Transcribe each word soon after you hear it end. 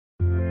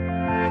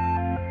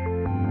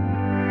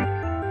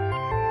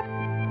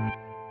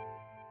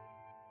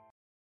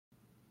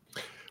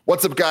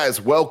What's up,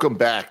 guys? Welcome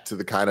back to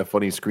the Kind of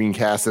Funny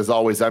Screencast. As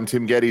always, I'm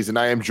Tim Geddes, and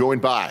I am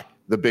joined by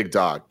the big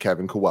dog,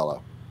 Kevin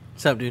Coelho.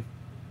 What's up, dude?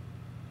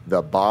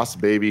 The boss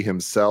baby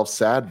himself,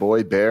 Sad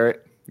Boy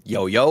Barrett.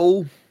 Yo,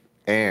 yo.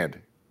 And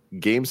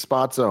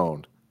GameSpot's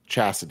own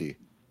Chastity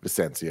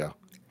Vicencio.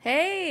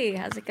 Hey,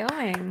 how's it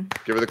going?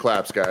 Give her the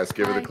claps, guys.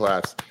 Give her the Hi.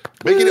 claps.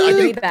 Good to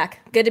be back.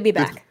 Good to be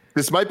back.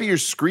 This might be your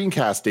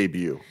screencast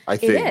debut, I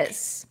think. It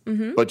is.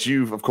 Mm-hmm. But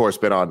you've, of course,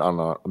 been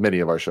on many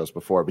of our shows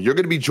before. But you're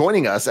going to be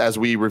joining us as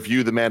we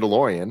review The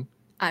Mandalorian.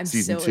 I'm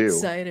Season so 2.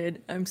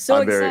 excited. I'm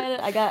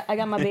excited. I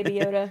got my baby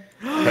Yoda.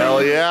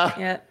 Hell yeah.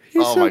 Yeah.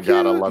 Oh my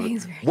God, I love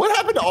He's it. very What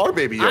happened to our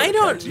baby Yoda? I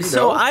don't. Do you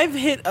So know? I've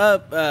hit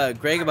up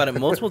Greg about it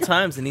multiple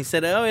times, and he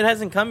said, "Oh, it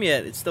hasn't come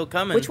yet. It's still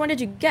coming." Which one did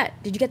you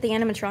get? Did you get the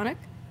animatronic?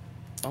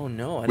 Oh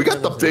no, I We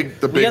didn't got know the there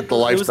was big, a- the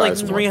life It was like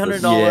size one.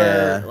 $300,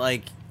 Yeah.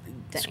 like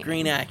Dang.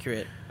 screen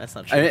accurate. That's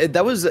not true. I mean,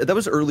 that was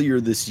earlier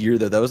this year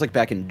though. That was like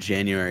back in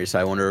January. So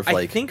I wonder if I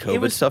like think it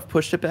COVID was- stuff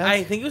pushed it back.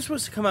 I think it was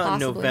supposed to come out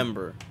Possibly. in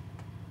November.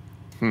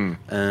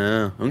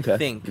 Okay. I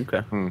think.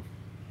 Okay.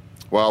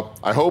 Well,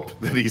 I hope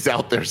that he's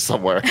out there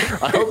somewhere.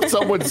 I hope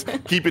someone's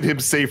keeping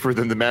him safer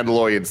than the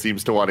Mandalorian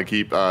seems to want to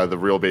keep the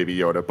real baby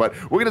Yoda. But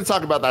we're going to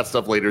talk about that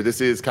stuff later. This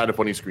is Kind of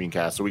Funny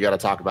Screencast, so we got to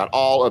talk about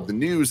all of the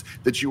news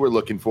that you were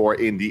looking for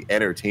in the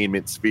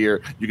entertainment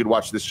sphere. You can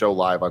watch this show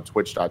live on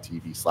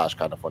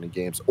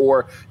twitch.tv/kindoffunnygames,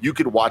 or you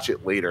can watch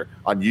it later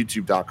on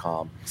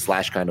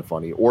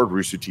youtube.com/kindoffunny or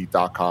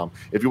roosterteeth.com.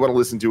 If you want to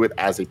listen to it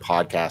as a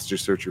podcast,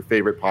 just search your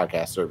favorite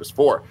podcast service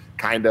for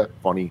Kinda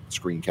Funny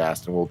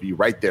Screencast, and we'll be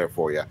right there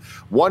for you.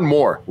 One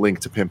more link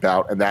to pimp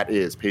out, and that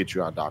is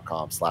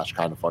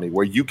patreon.com/kindafunny,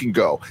 where you can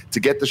go to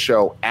get the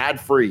show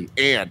ad-free,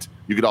 and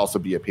you could also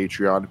be a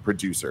Patreon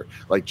producer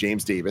like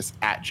James Davis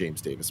at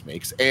James Davis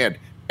Makes and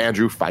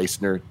Andrew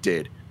Feisner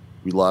did.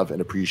 We love and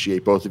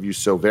appreciate both of you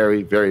so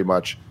very, very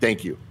much.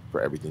 Thank you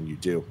for everything you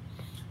do.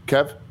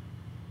 Kev,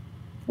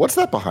 what's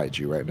that behind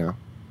you right now?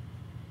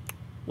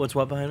 What's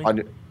what behind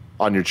me?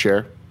 On your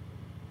chair?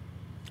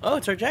 Oh,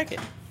 it's our jacket.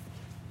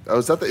 Oh,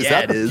 is that the,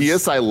 Yeah, the it is.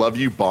 PS I Love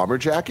You bomber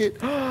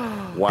jacket?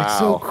 Wow. It's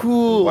so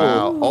cool.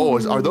 Wow.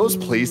 Oh, are those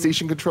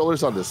PlayStation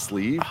controllers on the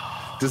sleeve?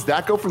 Does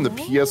that go from the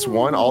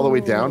PS1 all the way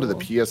down to the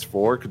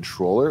PS4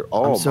 controller?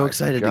 Oh, I'm so my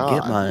excited God. to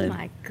get Oh mine.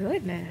 my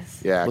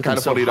goodness. Yeah, Looking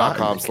so hot in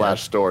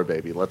kindoffunny.com/store,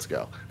 baby. Let's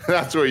go.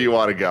 That's where you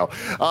want to go.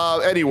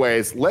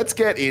 Anyways, let's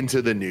get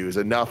into the news.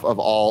 Enough of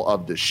all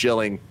of the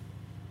shilling.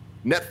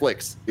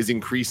 Netflix is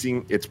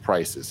increasing its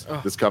prices.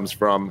 This comes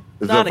from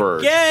The Not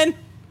Verge. again.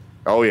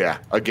 Oh, yeah.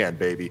 Again,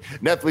 baby.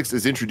 Netflix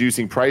is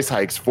introducing price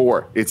hikes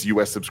for its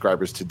U.S.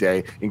 subscribers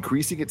today,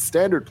 increasing its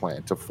standard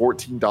plan to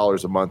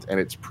 $14 a month and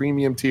its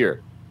premium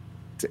tier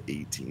to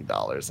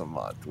 $18 a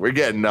month. We're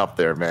getting up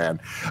there, man.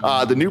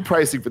 The new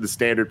pricing for the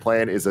standard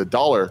plan is a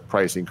 $1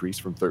 price increase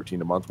from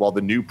 $13 a month, while the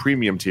new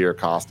premium tier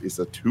cost is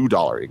a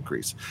 $2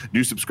 increase.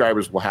 New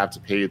subscribers will have to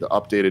pay the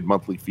updated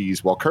monthly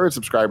fees, while current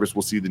subscribers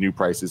will see the new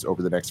prices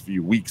over the next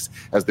few weeks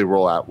as they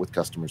roll out with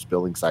customers'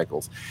 billing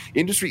cycles.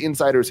 Industry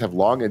insiders have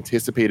long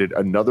anticipated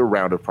another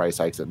round of price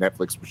hikes at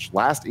Netflix, which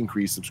last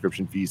increased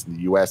subscription fees in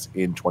the U.S.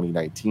 in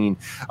 2019.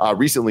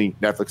 Recently,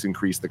 Netflix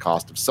increased the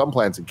cost of some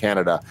plans in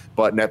Canada,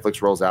 but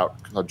Netflix rolls out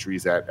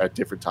countries at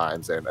different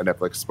times, and a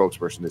Netflix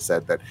spokesperson has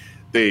said that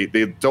they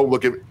don't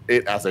look at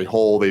it as a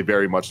whole. They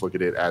very much look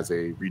at it as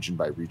a region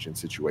by region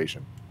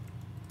situation.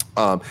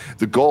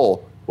 The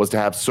goal was to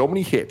have so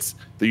many hits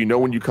that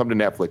when you come to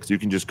Netflix, you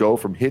can just go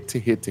from hit to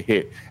hit to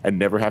hit and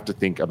never have to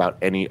think about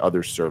any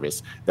other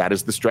service. That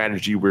is the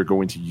strategy we're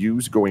going to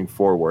use going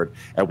forward,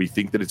 and we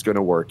think that it's going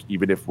to work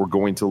even if we're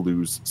going to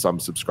lose some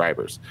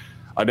subscribers.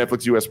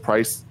 Netflix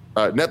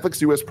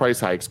U.S. price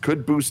hikes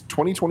could boost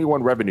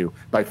 2021 revenue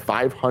by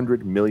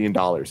 $500 million,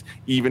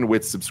 even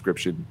with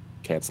subscription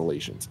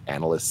cancellations,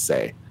 analysts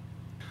say.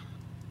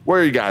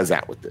 Where are you guys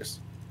at with this?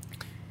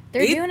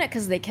 They're doing it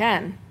because they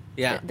can.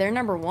 Yeah. They're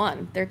number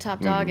one. They're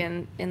top dog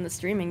in the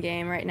streaming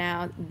game right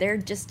now. They're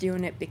just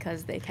doing it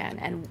because they can.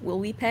 And will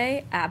we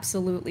pay?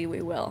 Absolutely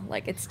we will.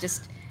 Like, it's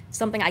just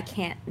something I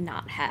can't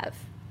not have.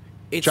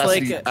 It's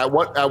Chastity, like at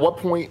what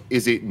point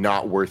is it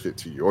not worth it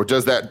to you, or do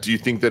you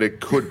think that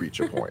it could reach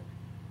a point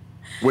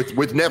with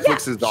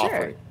Netflix's Yeah, sure.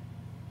 offering?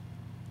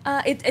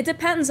 It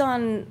depends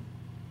on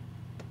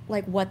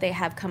like what they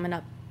have coming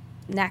up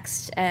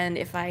next, and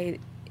if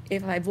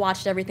I've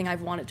watched everything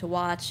I've wanted to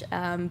watch.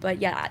 But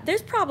yeah,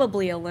 there's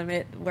probably a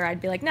limit where I'd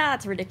be like, nah,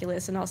 that's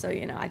ridiculous. And also,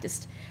 I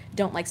just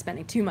don't like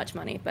spending too much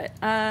money. But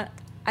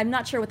I'm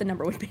not sure what the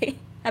number would be.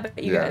 How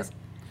about you guys?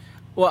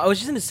 Well, I was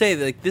just gonna say,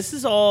 like, this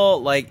is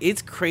all, like,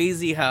 it's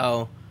crazy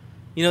how,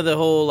 the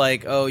whole,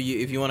 like,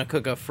 if you want to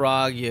cook a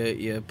frog,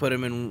 you put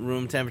him in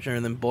room temperature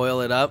and then boil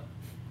it up.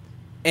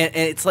 And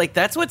it's like,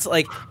 that's what's,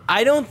 like,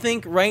 I don't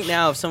think right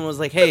now if someone was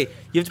like, hey,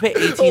 you have to pay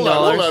 $18. Hold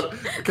on.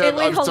 Kev,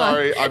 wait, I'm hold on.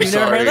 sorry. I'm You've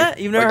sorry. never heard that?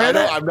 You've never heard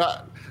that? I'm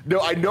not. No,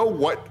 I know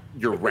what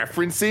you're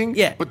referencing.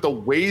 Yeah. But the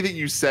way that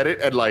you said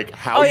it and like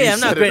how Oh, you yeah, I'm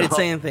not set great it at up-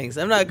 saying things.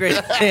 I'm not great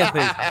at saying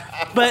things.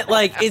 But,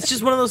 like, it's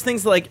just one of those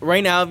things, like,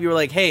 right now, if you were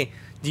like, hey,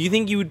 do you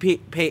think you would pay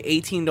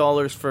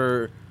 $18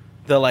 for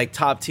the, like,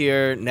 top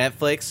tier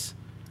Netflix?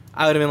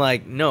 I would have been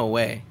like, no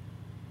way.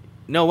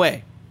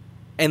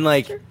 And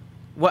like,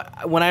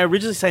 when I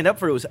originally signed up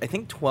for it was I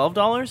think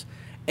 $12,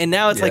 and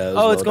now it's like, it was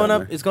oh, low it's going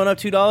down up. there. It's going up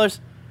 $2.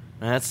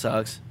 That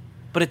sucks.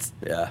 But it's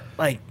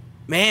like,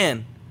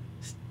 man,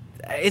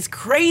 it's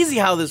crazy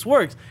how this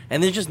works,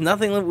 and there's just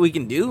nothing we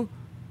can do.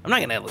 I'm not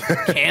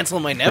gonna cancel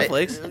my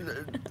Netflix.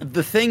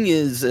 The thing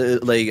is,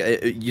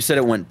 you said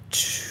it went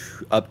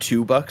up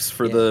 $2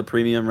 for the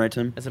premium, right,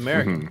 Tim? As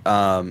American,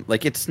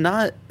 Like it's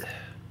not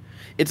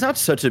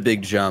such a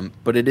big jump,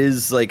 but it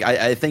is like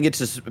I think it's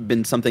just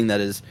been something that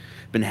has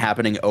been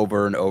happening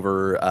over and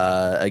over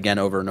again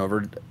over and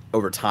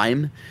over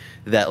time.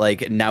 That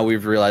like now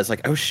we've realized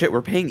like, oh shit,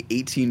 we're paying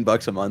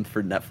 $18 a month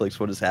for Netflix.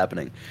 What is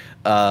happening?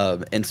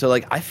 And so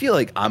like I feel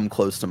like I'm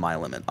close to my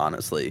limit,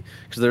 honestly,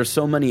 because there's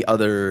so many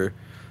other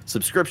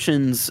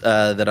subscriptions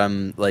that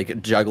I'm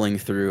like juggling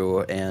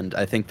through, and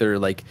I think they're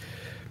like,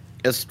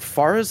 as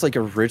far as like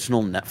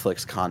original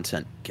Netflix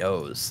content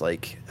goes,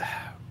 like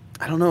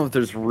I don't know if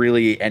there's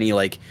really any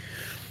like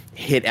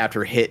hit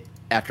after hit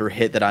after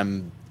hit that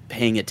I'm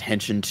paying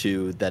attention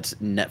to that's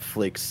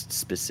Netflix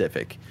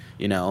specific,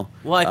 you know?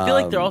 well, I feel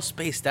like they're all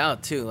spaced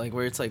out too, like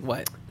where it's like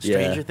what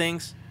Stranger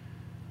Things.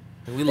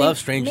 We love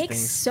Stranger They make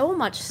Things. so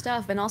much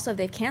stuff, and also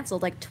they've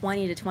canceled like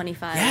 20 to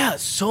 25. Yeah,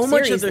 so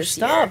much of series their this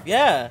stuff.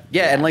 year.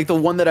 Yeah, and like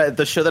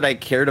the show that I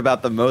cared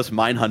about the most,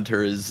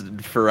 Mindhunter, is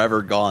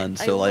forever gone.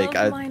 So like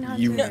love Mindhunter.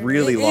 you No,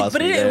 really lost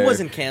but me it there.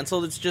 wasn't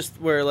canceled. It's just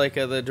where like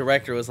the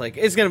director was like,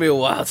 it's gonna be a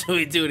while till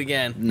we do it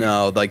again.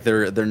 No, like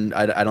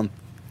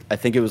I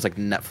think it was like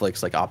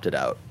Netflix like opted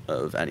out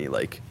of any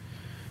like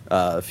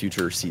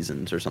future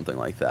seasons or something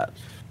like that.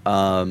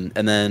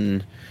 And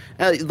then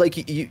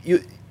like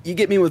you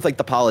get me with like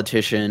The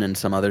Politician and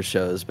some other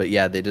shows, but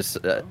yeah, they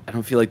just I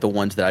don't feel like the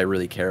ones that I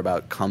really care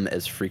about come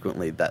as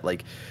frequently. That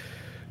like,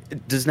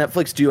 does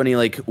Netflix do any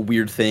like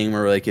weird thing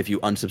where like if you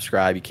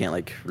unsubscribe, you can't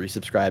like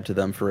resubscribe to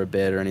them for a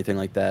bit or anything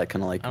like that?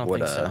 Kind of like I don't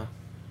what think so.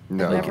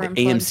 No. Never unplugged,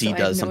 AMC so I does have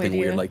no something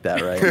idea. weird like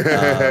that,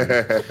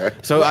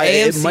 right? So Well,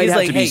 it AMC might is have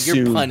like, to be hey, soon.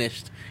 you're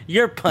punished.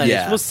 You're punished.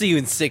 Yeah. We'll see you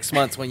in 6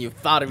 months when you've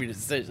thought of your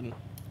decision.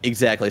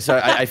 Exactly.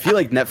 So I feel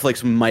like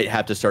Netflix might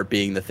have to start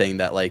being the thing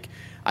that like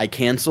I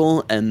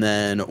cancel, and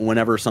then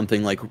whenever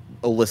something like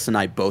Alyssa and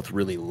I both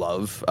really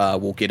love,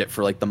 we'll get it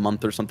for like the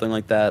month or something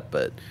like that.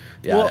 But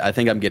yeah, Well, I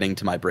think I'm getting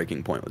to my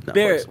breaking point with Netflix.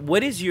 Barrett,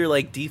 what is your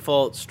like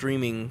default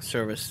streaming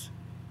service?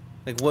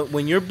 Like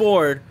when you're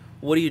bored,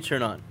 what do you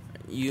turn on?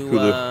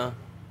 Hulu.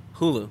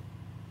 Hulu.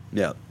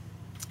 Yeah.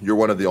 You're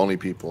one of the only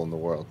people in the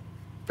world,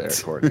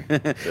 Barrett Courtney.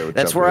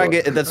 That's where I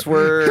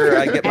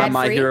get my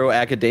My Ad-free? Hero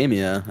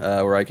Academia,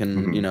 where I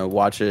can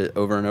watch it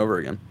over and over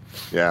again.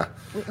 Yeah.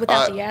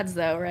 Without the ads,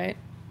 though, right?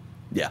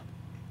 Yeah.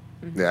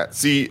 Yeah.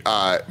 See,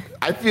 I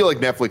feel like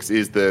Netflix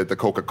is the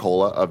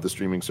Coca-Cola of the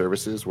streaming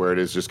services, where it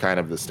is just kind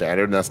of the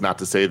standard. And that's not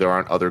to say there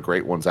aren't other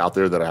great ones out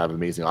there that have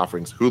amazing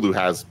offerings. Hulu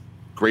has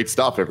great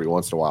stuff every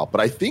once in a while.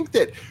 But I think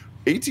that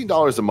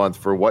 $18 a month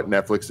for what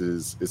Netflix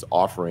is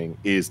offering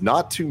is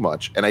not too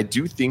much. And I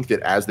do think that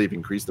as they've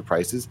increased the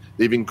prices,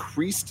 they've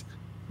increased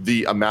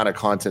the amount of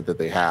content that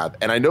they have.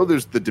 And I know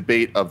there's the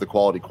debate of the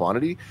quality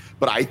quantity,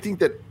 but I think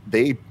that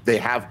they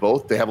have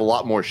both. They have a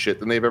lot more shit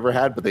than they've ever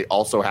had, but they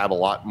also have a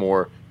lot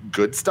more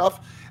good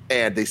stuff.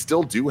 And they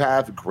still do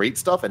have great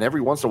stuff. And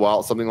every once in a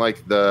while, something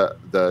like the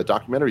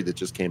documentary that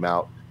just came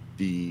out,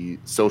 the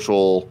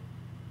Social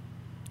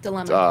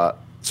Dilemma.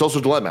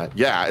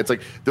 Yeah, it's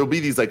like there'll be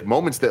these like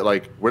moments that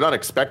like we're not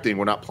expecting,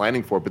 we're not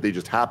planning for, but they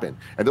just happen.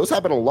 And those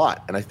happen a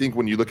lot. And I think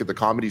when you look at the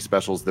comedy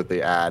specials that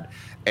they add,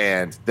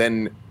 and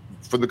then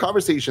from the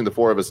conversation the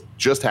four of us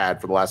just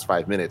had for the last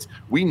 5 minutes,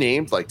 we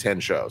named like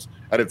 10 shows.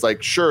 And it's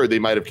like, sure, they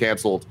might have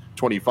canceled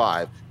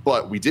 25,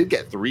 but we did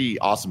get 3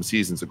 awesome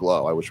seasons of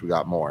Glow. I wish we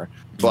got more.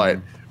 But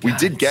we God,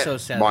 did it's get so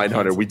sad they Mindhunter.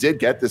 canceled. We did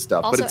get this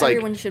stuff. Also, but it's like,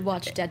 everyone should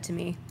watch Dead to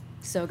Me.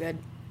 So good.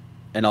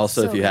 And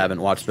also, So if you good.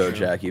 haven't watched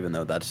BoJack, even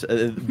though that's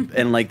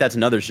and like that's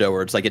another show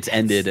where it's like it's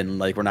ended and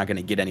like we're not going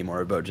to get any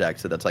more of BoJack,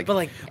 so that's like, But,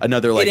 like,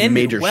 another it like ended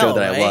major well, show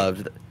that right? I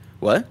loved.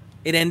 What?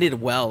 It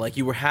ended well. Like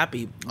you were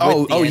happy. With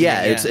Oh the ending,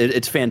 yeah,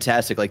 it's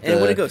fantastic. Like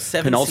And what the it go,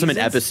 7 penultimate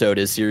seasons? episode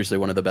is seriously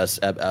one of the best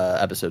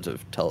episodes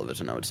of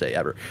television, I would say,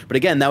 ever. But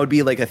again, that would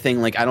be like a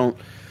thing. Like I don't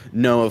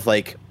know if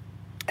like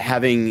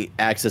having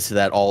access to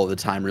that all the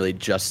time really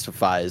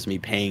justifies me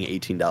paying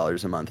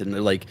 $18 a month.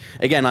 And like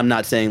again, I'm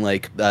not saying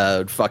like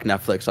fuck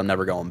Netflix, I'm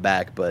never going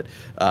back. But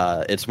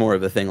it's more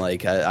of a thing.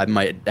 Like I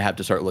might have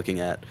to start looking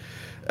at.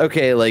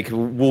 Okay, like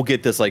we'll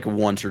get this like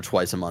once or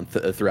twice a month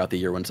throughout the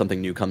year when something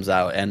new comes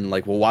out, and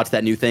like we'll watch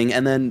that new thing,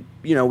 and then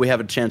we have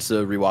a chance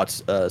to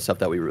rewatch stuff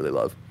that we really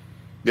love.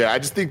 yeah, I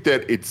just think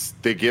that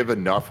they give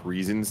enough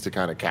reasons to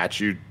kind of catch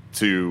you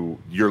to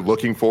you're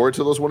looking forward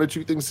to those 1 or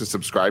 2 things to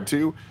subscribe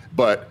to,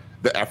 but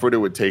the effort it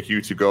would take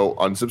you to go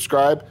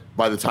unsubscribe,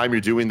 by the time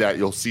you're doing that,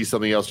 you'll see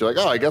something else. You're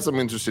like, oh, I guess I'm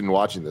interested in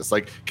watching this.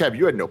 Like, Kev,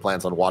 you had no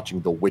plans on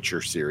watching the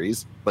Witcher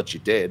series, but you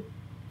did.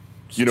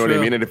 You know what I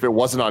true. mean? And if it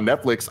wasn't on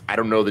Netflix, I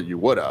don't know that you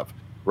would have,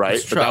 right?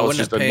 It's true. I wouldn't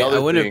have paid. I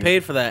wouldn't have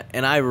paid for that,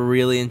 and I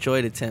really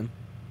enjoyed it, Tim.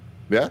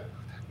 Yeah.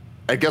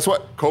 And guess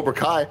what? Cobra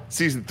Kai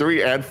season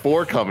 3 and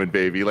 4 coming,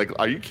 baby. Like,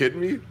 are you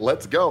kidding me?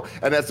 Let's go.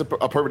 And that's a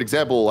perfect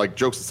example, like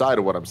jokes aside,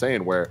 of what I'm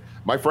saying, where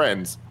my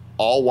friends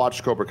all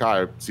watched Cobra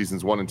Kai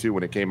seasons 1 and 2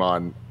 when it came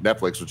on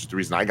Netflix, which is the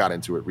reason I got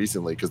into it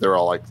recently, because they're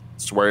all like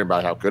swearing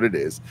by how good it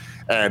is.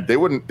 And they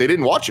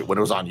didn't watch it when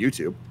it was on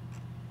YouTube.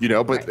 You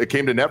know, but it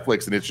came to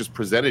Netflix and it's just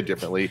presented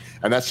differently.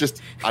 And that's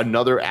just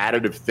another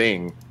additive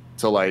thing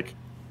to like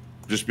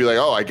just be like,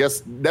 oh, I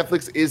guess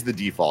Netflix is the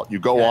default. You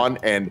go on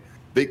and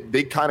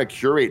they kind of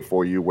curate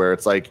for you where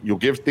it's like you'll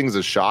give things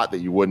a shot that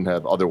you wouldn't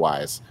have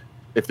otherwise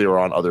if they were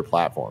on other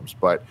platforms.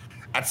 But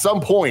at some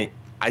point,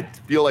 I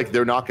feel like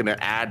they're not going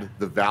to add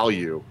the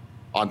value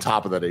on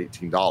top of that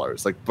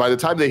 $18. Like by the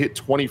time they hit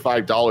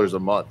 $25 a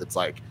month, it's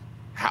like,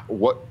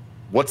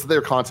 what's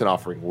their content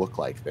offering look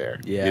like there?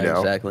 Yeah, you know?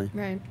 exactly.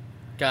 Right.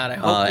 God, I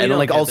hope we and don't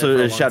like get there also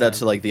for a a long shout out time.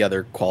 to like the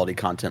other quality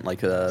content, like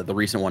the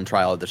recent one,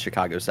 Trial of the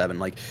Chicago 7.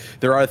 Like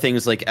there are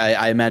things like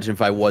I imagine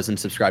if I wasn't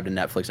subscribed to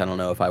Netflix, I don't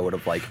know if I would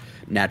have like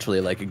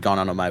naturally like gone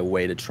on my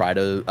way to try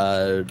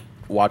to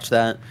watch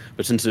that.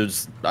 But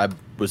since I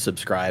was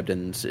subscribed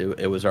and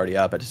it was already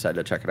up, I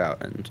decided to check it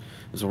out, and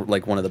it was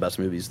like one of the best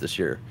movies this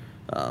year.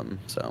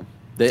 So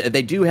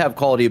they do have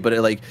quality, but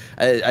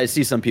I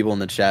see some people in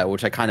the chat,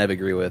 which I kind of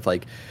agree with.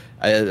 Like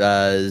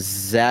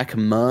Zach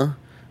Ma.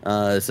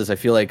 Says I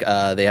feel like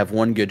they have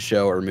one good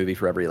show or movie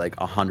for every like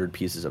 100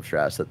 pieces of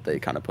trash that they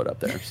kind of put up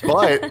there.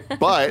 So.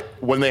 But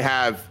when they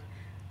have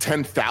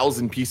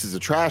 10,000 pieces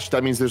of trash,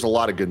 that means there's a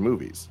lot of good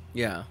movies.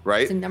 Yeah.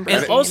 Right. It's a number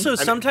And game. also,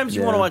 sometimes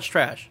you want to watch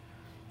trash.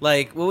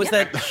 Like, what was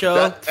that show?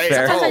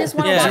 Sometimes I just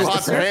want to Yeah. watch Too The hot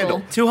to Circle.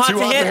 handle. Too Hot to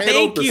Handle.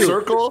 Thank The you.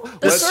 Circle.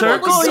 The Let's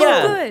Circle was Circle, so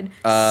yeah. good.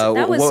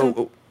 That was some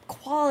what-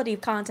 quality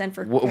content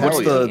for. What's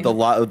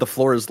Hell the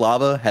floor is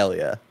lava? Hell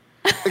yeah.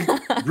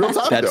 Real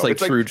talk, That's though. like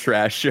It's true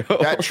trash show.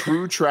 that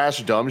true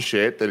trash dumb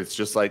shit that it's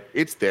just like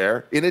it's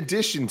there in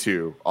addition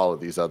to all of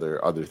these other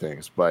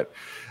things. But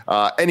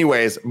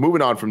anyways,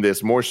 moving on from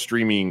this, more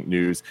streaming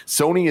news.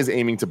 Sony is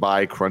aiming to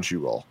buy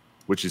Crunchyroll,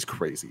 which is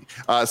crazy.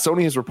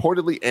 Sony has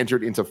reportedly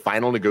entered into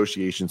final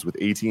negotiations with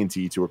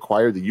AT&T to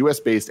acquire the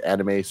US-based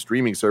anime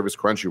streaming service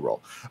Crunchyroll.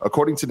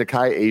 According to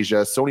Nikkei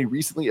Asia, Sony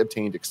recently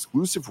obtained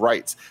exclusive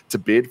rights to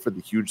bid for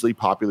the hugely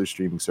popular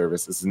streaming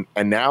service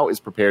and now is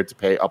prepared to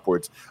pay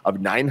upwards of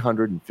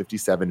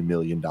 $957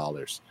 million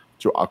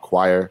to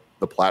acquire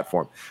the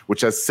platform,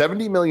 which has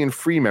 70 million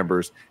free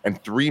members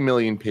and 3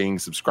 million paying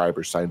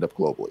subscribers signed up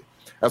globally.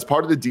 As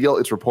part of the deal,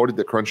 it's reported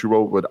that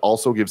Crunchyroll would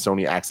also give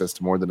Sony access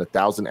to more than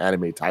 1,000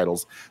 anime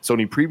titles.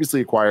 Sony previously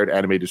acquired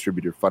anime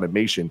distributor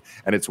Funimation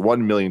and its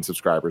 1 million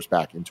subscribers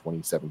back in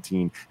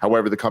 2017.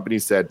 However, the company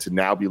said to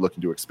now be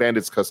looking to expand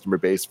its customer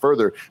base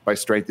further by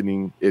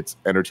strengthening its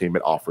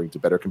entertainment offering to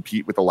better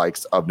compete with the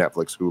likes of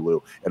Netflix,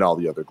 Hulu, and all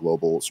the other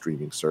global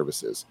streaming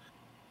services.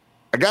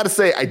 I got to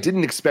say, I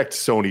didn't expect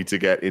Sony to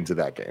get into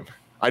that game.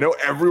 I know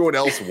everyone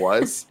else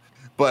was,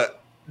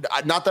 but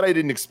not that I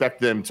didn't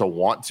expect them to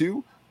want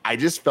to. I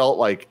just felt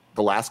like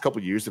the last couple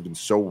of years have been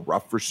so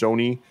rough for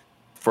Sony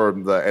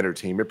from the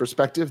entertainment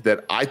perspective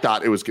that I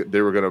thought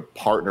they were going to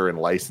partner and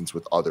license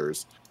with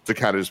others to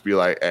kind of just be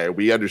like, hey,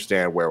 we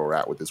understand where we're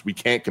at with this. We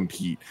can't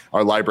compete.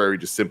 Our library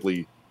just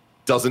simply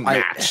doesn't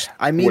match.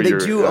 I mean, where they you're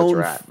do own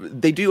at.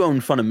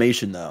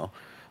 Funimation though,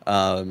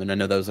 and I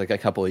know that was like a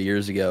couple of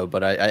years ago.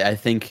 But I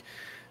think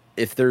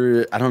if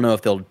they're, I don't know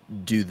if they'll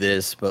do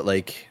this, but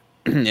like,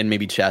 and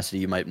maybe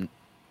Chastity, you might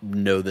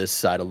know this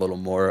side a little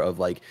more of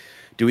like.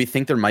 Do we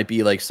think there might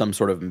be like some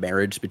sort of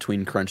marriage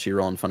between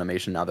Crunchyroll and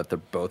Funimation now that they're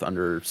both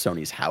under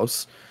Sony's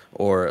house,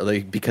 or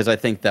like because I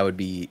think that would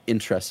be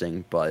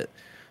interesting. But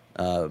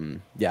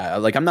yeah,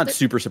 like I'm not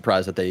super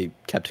surprised that they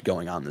kept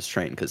going on this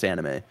train because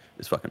anime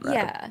is fucking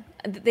rad.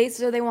 Yeah,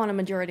 they want a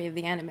majority of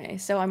the anime.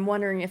 So I'm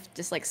wondering if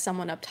just like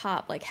someone up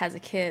top like has a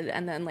kid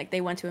and then like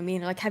they went to a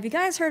meeting like, have you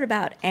guys heard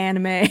about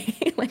anime?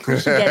 Like we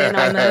should get in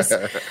on this.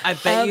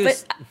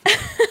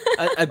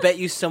 I bet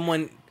you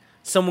someone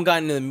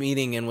got into the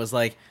meeting and was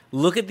like,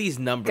 look at these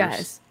numbers.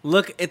 Guys.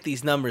 Look at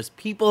these numbers.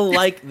 People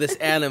like this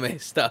anime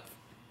stuff.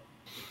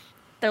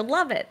 They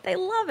love it. They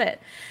love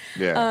it.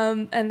 Yeah.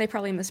 And they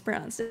probably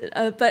mispronounced it.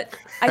 But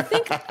I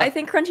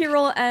think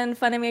Crunchyroll and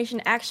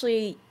Funimation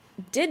actually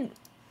did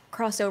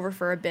cross over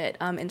for a bit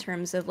in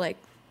terms of like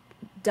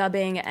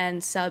dubbing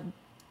and sub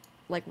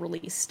like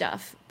release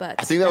stuff. But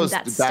I think that was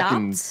back in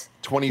stopped.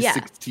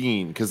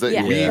 2016 because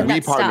Yeah, we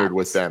that partnered stopped.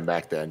 with them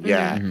back then.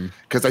 Yeah,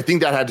 because I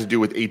think that had to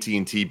do with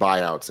AT&T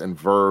buyouts and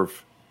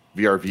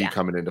VRV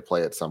coming into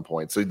play at some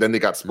point. So then they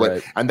got split,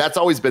 Right. and that's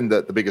always been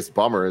the biggest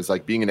bummer. Is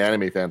like being an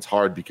anime fan's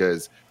hard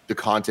because the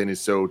content is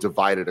so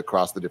divided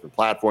across the different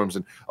platforms.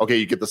 And okay,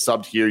 you get the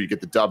subbed here, you get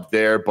the dubbed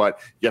there,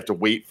 but you have to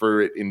wait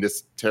for it in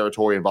this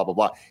territory and blah blah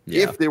blah.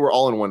 Yeah. If they were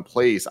all in one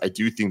place, I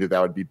do think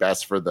that would be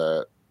best for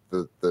the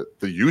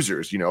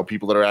users, you know,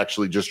 people that are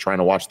actually just trying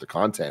to watch the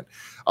content.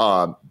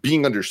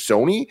 Being under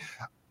Sony,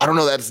 I don't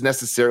know that's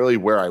necessarily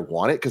where I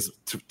want it because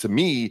to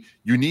me,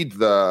 you need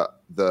the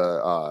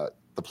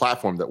the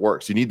platform that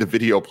works. You need the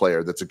video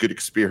player that's a good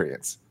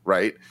experience,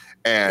 right?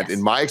 And Yes.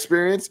 in my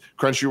experience,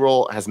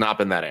 Crunchyroll has not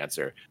been that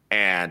answer.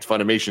 And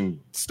Funimation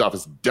stuff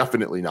has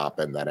definitely not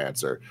been that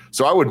answer.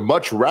 So I would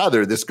much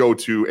rather this go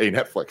to a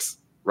Netflix,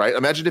 right?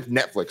 Imagine if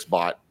Netflix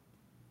bought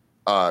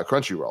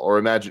Crunchyroll, or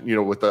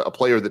imagine, with a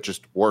player that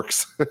just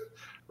works,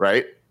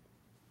 right?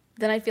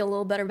 Then I feel a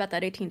little better about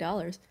that $18.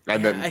 And Yeah,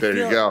 then there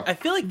you go. I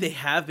feel like they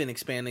have been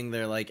expanding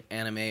their like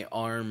anime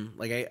arm.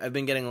 Like I've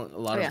been getting a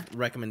lot Oh, yeah. of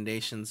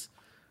recommendations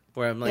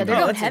where I'm like, Yeah, they're oh,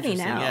 going that's heavy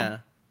interesting. now.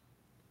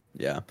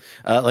 Yeah.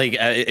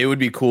 Yeah. It would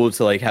be cool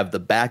to like have the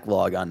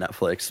backlog on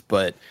Netflix,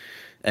 but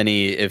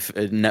if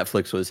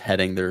Netflix was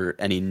heading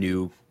any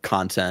new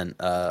content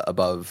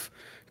above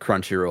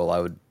Crunchyroll, I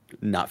would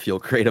not feel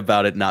great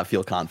about it, not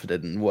feel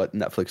confident in what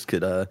Netflix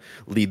could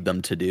lead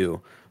them to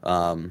do.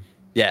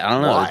 Yeah, I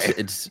don't know. Why?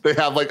 It's They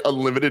have like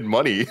unlimited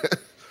money.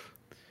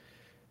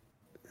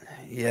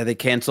 yeah, they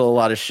cancel a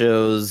lot of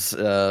shows.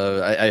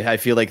 I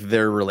feel like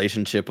their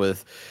relationship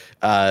with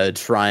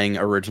trying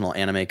original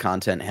anime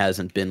content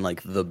hasn't been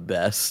like the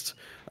best.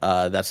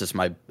 That's just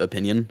my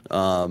opinion.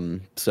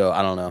 So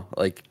I don't know.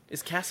 Like,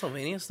 Is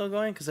Castlevania still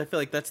going? Because I feel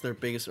like that's their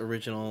biggest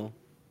original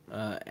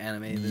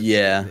anime.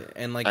 Yeah.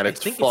 And like And I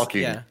it's think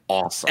fucking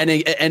awesome.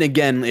 and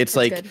again, it's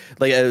like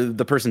good.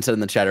 the person said in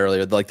the chat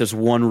earlier, like there's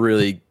one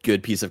really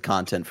good piece of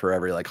content for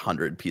every like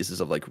 100 pieces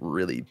of like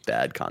really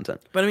bad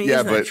content. But I mean, Yeah,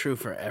 isn't that but true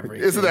for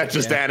everything? Isn't that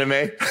just Yeah. anime?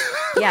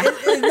 Yeah.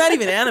 It's not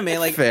even anime.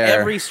 Like Fair.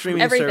 every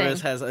streaming Everything.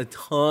 service has a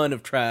ton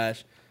of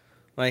trash.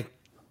 Like,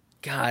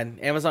 God,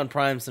 Amazon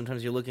Prime.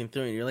 Sometimes you're looking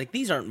through it, and you're like,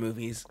 these aren't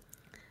movies.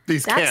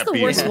 These That's can't the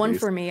be worst one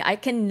movies. for me. I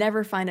can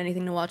never find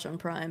anything to watch on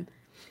Prime.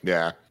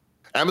 Yeah.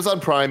 Amazon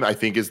Prime, I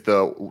think, is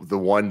the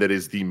one that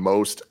is the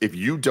most. If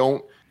you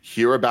don't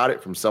hear about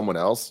it from someone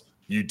else,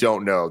 you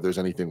don't know there's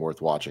anything worth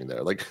watching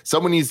there. Like,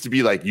 someone needs to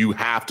be like, you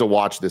have to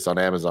watch this on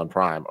Amazon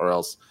Prime, or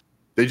else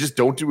they just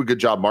don't do a good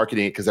job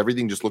marketing it, because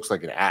everything just looks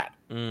like an ad.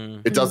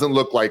 It doesn't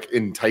look like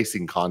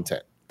enticing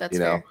content. That's you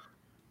know.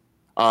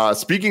 fair.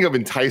 Speaking of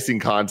enticing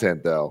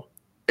content, though,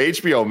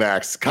 HBO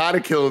Max kind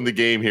of killing the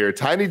game here.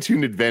 Tiny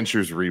Toon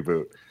Adventures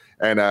reboot,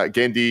 and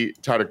Gendy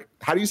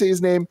how do you say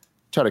his name?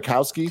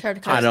 Tartakovsky.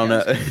 I don't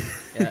know.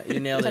 Yeah, you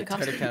nailed it.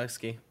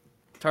 Tartakovsky.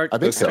 Tartakovsky. I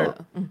think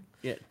so.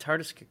 Yeah,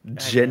 Tartakovsky.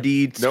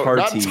 Jendi No,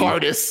 not Tarty.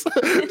 TARDIS.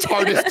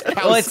 TARDIS.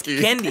 Oh, it's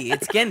Gendy.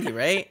 It's Gendy,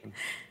 right?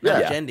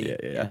 Not Yeah. Gendy.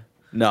 Yeah.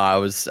 No, I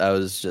was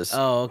just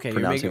Oh, okay. You're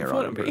pronouncing making it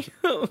fun wrong of on me. purpose.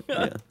 Oh,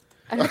 God. Yeah.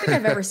 I don't think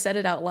I've ever said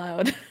it out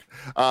loud.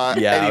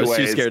 Yeah, I was too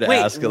anyways. scared to Wait,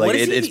 ask. what Like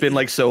is it's he- been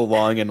like so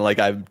long, and like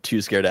I'm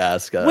too scared to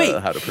ask Wait,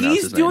 how to pronounce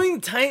he's his name.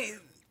 doing tiny.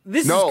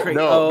 This No, is crazy.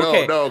 no, oh, no,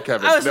 okay. no,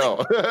 Kevin, I was no.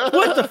 like,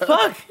 what the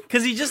fuck?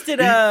 Because he just did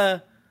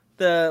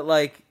the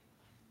like,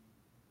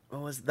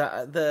 what was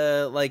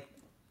the like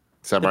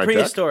the Samurai Jack?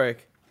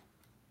 prehistoric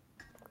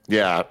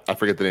Yeah, I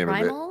forget the name of it.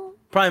 Primal?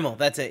 primal.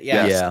 That's it.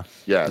 Yeah. Yeah.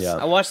 Yes. Yeah.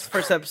 I watched the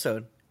first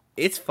episode.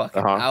 It's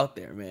fucking out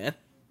there, man.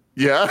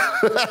 Yeah.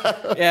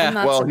 Yeah. I'm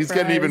not Well, he's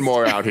getting even surprised.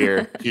 more out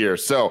here.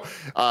 So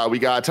we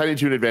got Tiny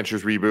Toon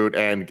Adventures reboot,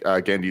 and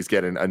Gendy's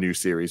getting a new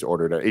series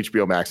ordered at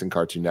HBO Max and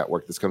Cartoon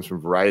Network. This comes from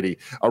Variety.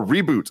 A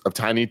reboot of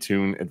Tiny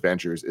Toon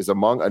Adventures is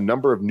among a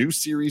number of new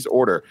series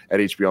order at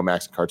HBO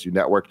Max and Cartoon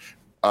Network.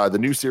 The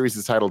new series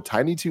is titled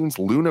Tiny Toons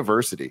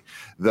Looniversity.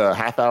 The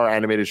half-hour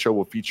animated show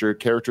will feature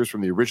characters from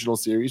the original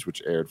series,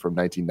 which aired from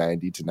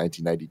 1990 to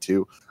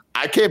 1992.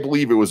 I can't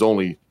believe it was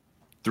only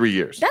 3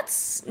 years.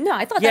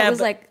 I thought Yeah, that was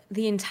but- like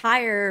the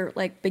entire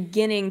like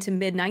beginning to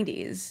mid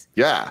 90s.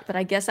 Yeah. But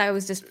I guess I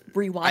was just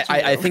rewatching.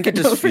 I think it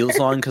over just and feels over.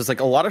 long because like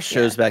a lot of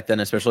shows back then,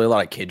 especially a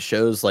lot of kid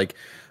shows, like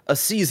a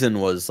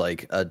season was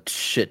like a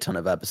shit ton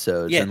of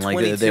episodes, Yeah, and like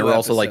 22 they were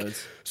also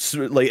episodes.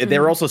 they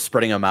were also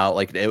spreading them out.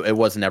 Like it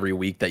wasn't every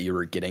week that you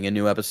were getting a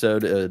new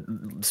episode.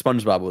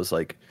 SpongeBob was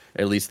like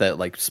at least that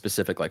like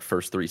specific like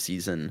first 3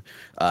 season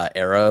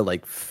era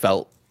like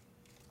felt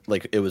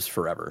like it was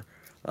forever.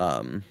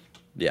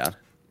 Yeah.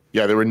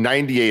 Yeah, there were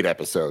 98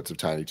 episodes of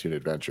Tiny Toon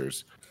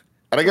Adventures.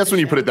 And I guess when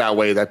you put it that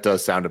way, that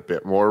does sound a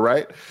bit more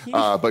right.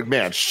 But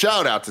man,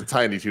 shout out to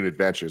Tiny Toon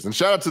Adventures, and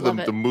shout out to Love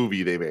it. the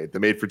movie they made, the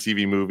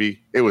made-for-TV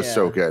movie. It was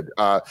so Yeah. good.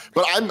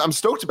 But I'm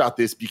stoked about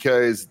this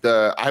because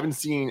I haven't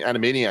seen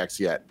Animaniacs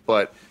yet,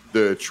 but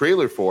the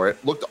trailer for it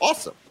looked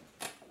awesome.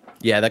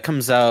 Yeah, that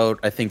comes out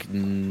I think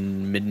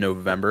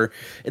mid-November.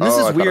 And this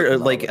Oh, I is thought it weird.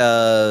 came out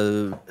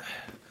Like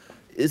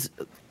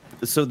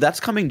so that's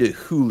coming to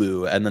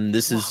Hulu, and then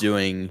this is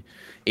doing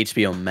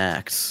HBO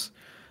Max.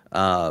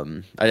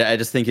 I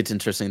just think it's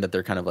interesting that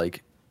they're kind of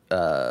like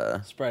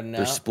Spreading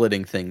they're out.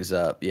 splitting things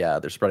up. Yeah,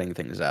 they're spreading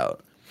things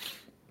out.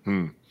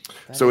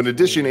 So in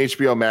addition,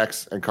 HBO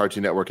Max and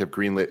Cartoon Network have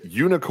greenlit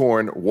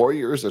Unicorn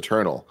Warriors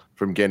Eternal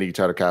from Gendy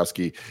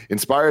Tartakovsky.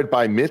 Inspired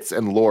by myths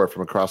and lore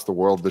from across the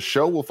world, the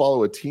show will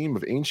follow a team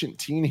of ancient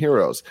teen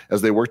heroes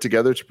as they work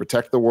together to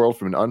protect the world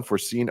from an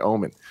unforeseen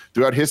omen.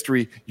 Throughout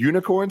history,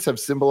 unicorns have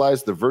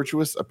symbolized the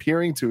virtuous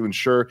appearing to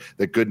ensure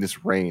that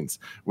goodness reigns.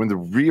 When the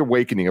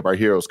reawakening of our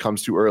heroes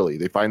comes too early,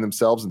 they find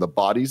themselves in the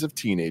bodies of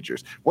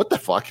teenagers. What the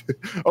fuck?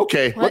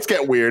 Okay, let's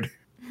get weird.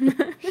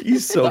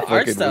 He's so The art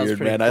fucking style's weird,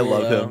 pretty man. I cool,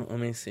 love though. him. Let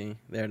me see.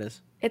 There it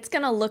is. It's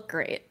gonna look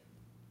great.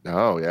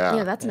 Oh yeah.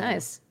 Yeah, that's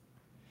nice.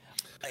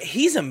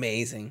 He's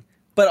amazing.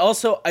 But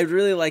also, I'd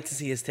really like to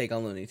see his take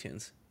on Looney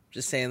Tunes.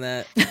 Just saying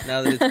that.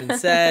 Now that it's been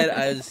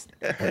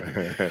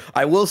said,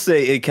 I will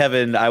say,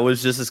 Kevin, I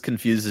was just as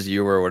confused as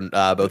you were when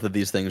both of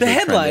these things. The were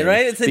headline, trending.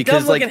 right? It's a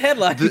Because, dumb-looking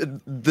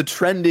headline. The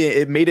trending,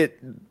 it made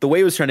it the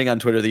way it was trending on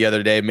Twitter the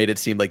other day made it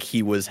seem like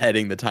he was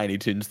heading the Tiny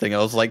Toons thing. I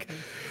was like,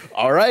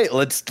 all right,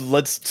 let's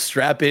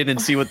strap in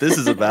and see what this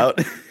is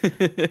about.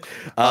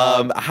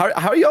 How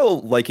are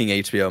y'all liking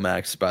HBO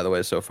Max, by the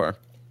way, so far?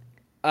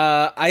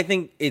 I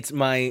think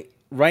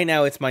right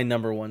now it's my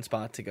number one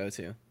spot to go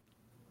to.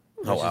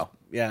 Oh wow.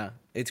 Yeah,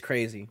 it's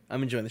crazy.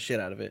 I'm enjoying the shit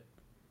out of it.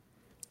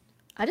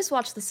 I just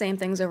watch the same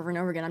things over and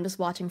over again. I'm just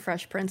watching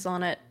Fresh Prince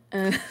on it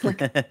like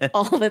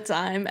all the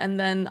time, and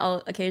then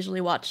I'll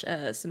occasionally watch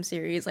some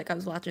series. Like I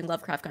was watching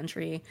Lovecraft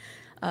Country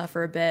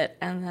for a bit,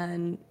 and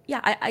then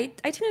I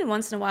tune in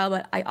once in a while,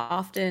 but I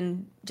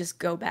often just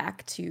go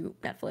back to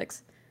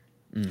Netflix.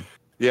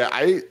 Yeah,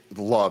 I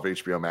love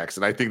HBO Max,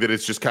 and I think that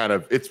it's just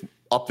it's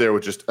up there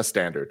with just a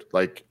standard.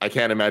 Like I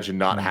can't imagine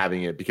not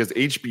having it because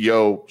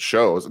HBO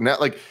shows, and that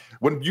like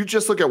when you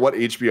just look at what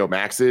HBO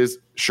Max is,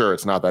 sure,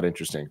 it's not that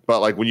interesting.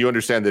 But like when you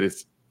understand that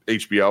it's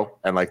HBO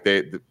and like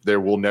there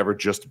will never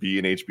just be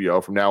an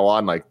HBO from now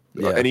on, like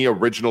any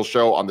original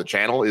show on the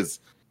channel is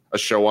a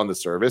show on the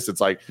service. It's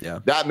like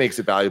that makes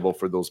it valuable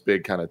for those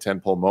big kind of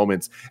tentpole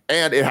moments.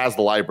 And it has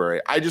the library.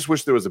 I just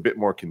wish there was a bit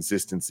more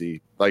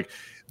consistency. Like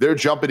they're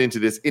jumping into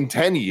this in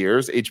 10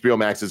 years, HBO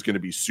Max is going to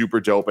be super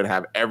dope and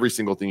have every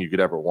single thing you could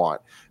ever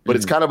want. But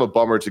it's kind of a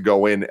bummer to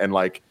go in and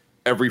like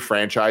every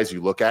franchise you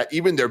look at,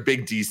 even their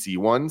big DC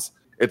ones,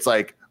 it's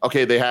like,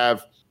 okay, they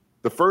have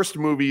the first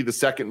movie, the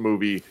second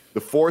movie,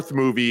 the fourth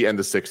movie, and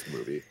the sixth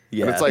movie.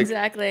 Yeah, and it's like,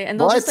 exactly. And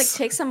they'll just like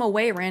take some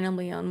away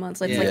randomly on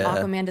months. Like, like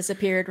Aquaman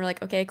disappeared. We're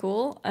like, okay,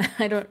 cool.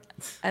 I don't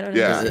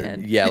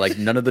understand. Yeah, like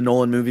none of the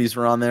Nolan movies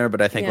were on there,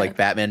 but I think like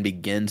Batman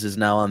Begins is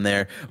now on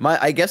there.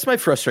 I guess my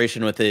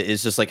frustration with it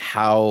is just like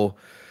how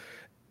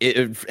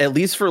at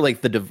least for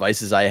like the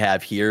devices I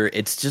have here,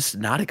 it's just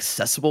not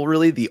accessible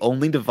really. The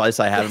only device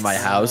I have in my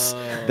house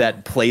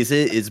that plays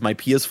it is my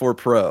PS4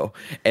 Pro.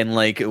 And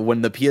like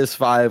when the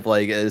PS5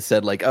 like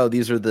said like, oh,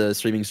 these are the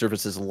streaming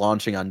services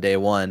launching on day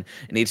one,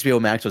 and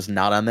HBO Max was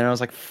not on there, I was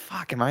like,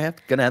 fuck, am I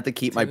gonna have to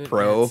keep my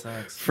Pro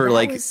for That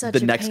like was such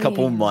the a next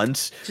couple pain.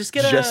 months Just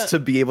to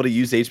be able to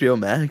use HBO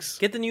Max?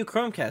 Get the new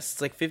Chromecast.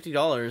 It's like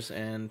 $50,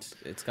 and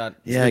it's got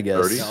I guess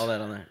 $30? all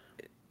that on there.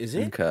 Is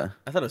it? Okay.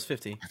 I thought it was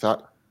 $50.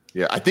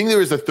 I think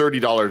there is a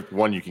 $30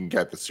 one you can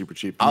get that's super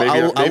cheap.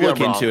 I'll look I'm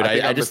wrong. into it.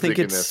 I just think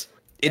it's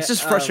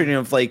just frustrating.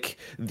 Of like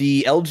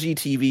the LG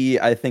TV,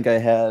 I think I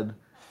had,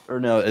 or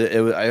no,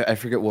 I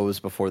forget what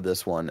was before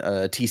this one.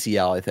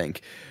 TCL, I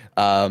think.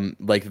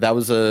 Like that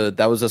was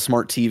a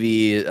smart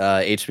TV.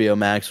 HBO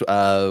Max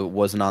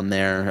wasn't on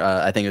there.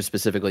 I think it was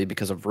specifically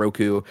because of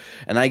Roku.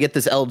 And I get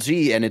this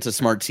LG, and it's a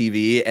smart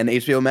TV, and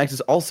HBO Max is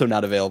also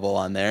not available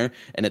on there,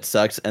 and it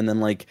sucks. And then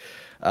like,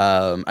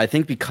 I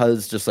think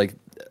because just like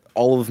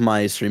all of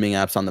my streaming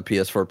apps on the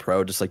PS4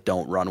 Pro just like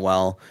don't run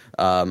well.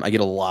 I get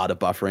a lot of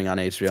buffering on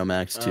HBO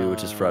Max too,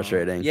 which is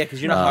frustrating. Yeah,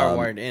 because you're not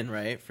hardwired in,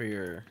 right? For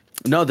your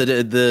no, the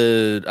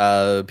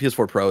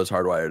PS4 Pro is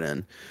hardwired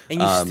in,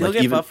 and you still like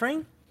get even,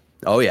 buffering.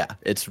 Oh yeah,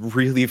 it's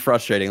really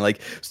frustrating. Like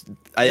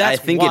I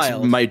think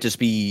it might just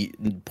be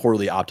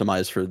poorly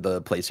optimized for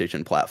the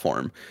PlayStation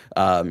platform.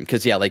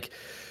 Because like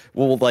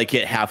we'll like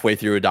get halfway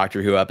through a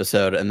Doctor Who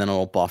episode, and then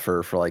it'll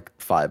buffer for like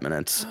 5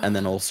 minutes, and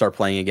then it'll start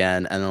playing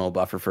again, and then it'll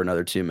buffer for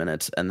another 2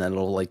 minutes, and then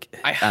it'll like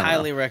I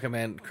highly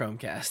recommend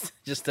Chromecast.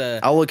 Just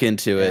I'll look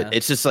into it.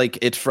 It's just like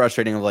it's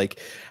frustrating of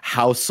like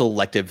how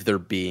selective they're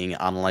being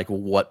on like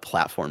what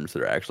platforms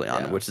they're actually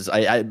on, which is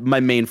my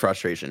main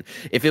frustration.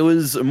 If it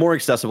was more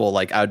accessible,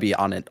 like I would be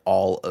on it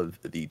all of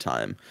the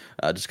time,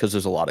 just because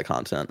there's a lot of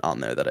content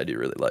on there that I do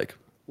really like.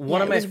 It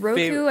was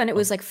Roku, and it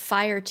was like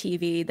Fire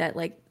TV that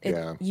like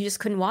you just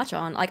couldn't watch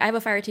on. Like I have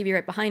a Fire TV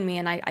right behind me,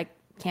 and I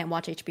can't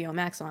watch HBO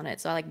Max on it,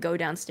 so I like go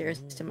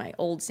downstairs to my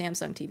old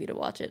Samsung TV to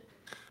watch it.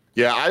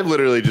 Yeah, I've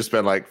literally just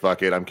been like,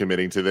 fuck it, I'm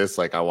committing to this.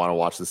 Like I want to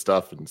watch this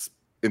stuff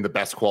in the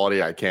best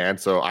quality I can.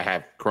 So I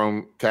have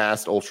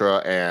Chromecast Ultra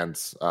and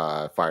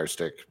Fire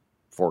Stick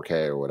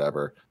 4K or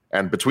whatever,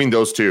 and between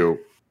those two,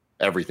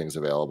 everything's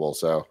available.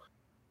 So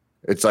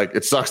it's like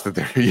it sucks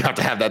that you have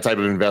to have that type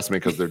of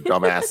investment because they're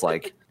dumbass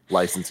like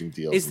licensing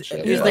deals and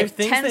shit. There's like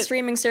 10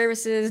 streaming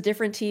services,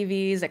 different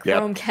TVs, a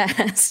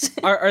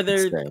Chromecast. Are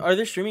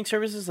there streaming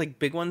services like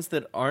big ones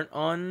that aren't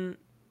on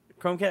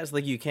Chromecast?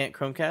 Like you can't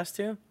Chromecast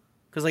to?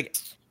 Because like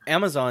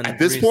Amazon at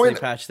this recently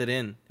point patched it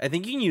in. I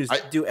think you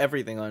can do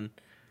everything on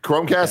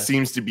Chromecast.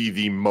 Seems to be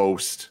the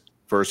most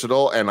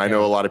versatile, and I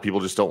know a lot of people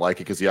just don't like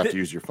it because you have to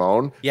use your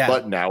phone. Yeah.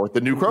 But now with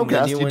the new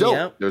Chromecast, you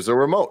don't. There's a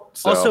remote.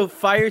 So. Also,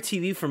 Fire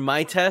TV from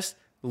my test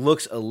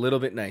looks a little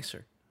bit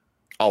nicer.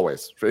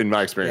 Always, in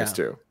my experience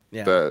too.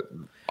 Yeah.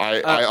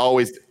 I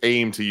always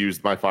aim to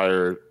use my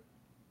Fire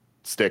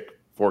Stick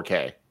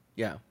 4K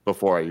Yeah.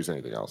 before I use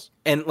anything else.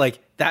 And like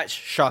that's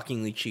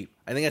shockingly cheap.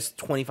 I think that's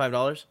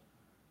 $25,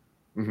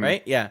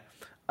 right? Yeah.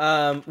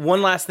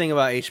 One last thing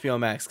about HBO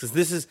Max, because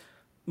this is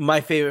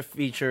my favorite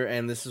feature,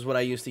 and this is what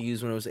I used to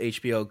use when it was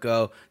HBO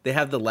Go. They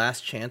have the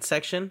Last Chance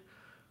section.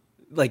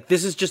 Like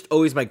this is just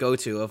always my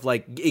go-to of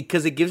like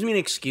because it gives me an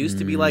excuse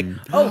to be like,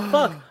 oh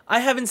fuck, I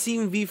haven't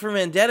seen V for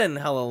Vendetta in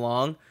hella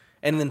long,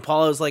 and then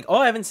Paula was like, oh,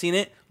 I haven't seen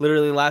it.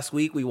 Literally last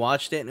week we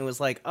watched it, and it was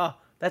like, oh,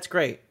 that's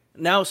great.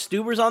 Now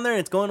Stuber's on there and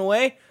it's going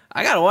away.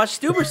 I gotta watch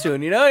Stuber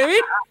soon. You know what I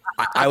mean?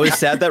 I was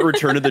sad that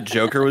Return of the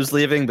Joker was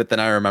leaving, but then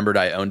I remembered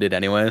I owned it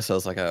anyway, so I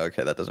was like, oh,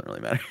 okay, that doesn't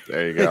really matter.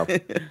 There you go.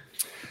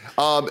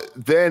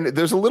 Then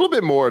there's a little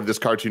bit more of this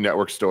Cartoon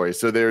Network story.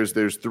 So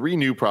there's 3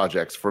 new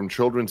projects from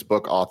children's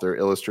book author,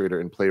 illustrator,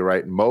 and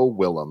playwright Mo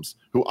Willems,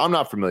 who I'm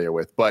not familiar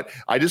with, but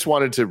I just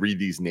wanted to read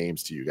these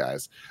names to you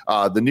guys.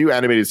 The new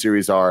animated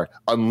series are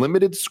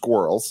Unlimited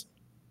Squirrels,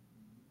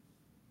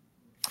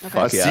 a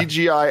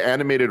CGI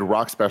animated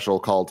rock special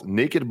called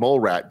Naked Mole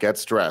Rat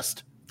Gets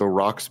Dressed, the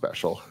Rock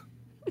Special,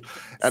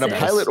 and a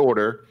pilot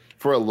order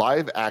for a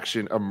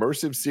live-action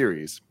immersive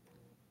series,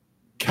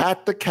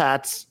 Cat the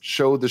Cats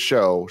Show the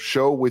Show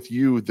with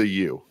You the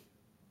You.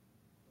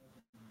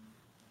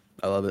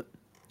 I love it.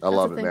 I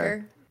love it,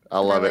 man. I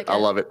love it. I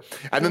love it.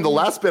 And then the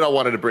last bit I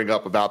wanted to bring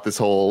up about this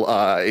whole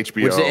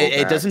HBO. Which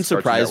it doesn't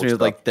surprise me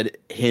stuff. like that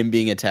him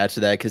being attached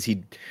to that because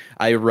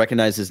I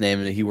recognize his name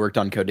and he worked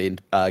on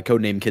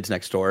Codename Kids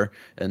Next Door,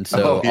 and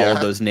so all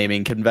of those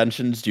naming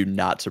conventions do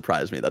not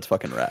surprise me. That's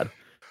fucking rad.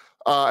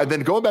 And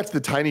then going back to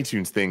the Tiny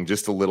Toons thing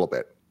just a little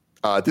bit.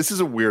 This is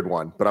a weird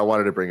one, but I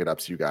wanted to bring it up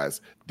to you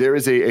guys. There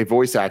is a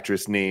voice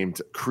actress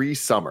named Cree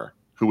Summer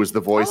who was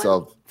the voice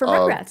of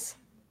Rugrats.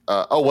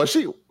 Was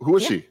she? Who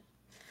was she?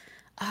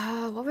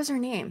 What was her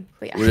name?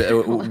 But yeah.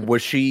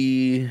 Was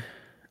she?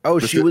 Oh,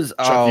 she was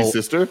Chucky's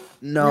sister.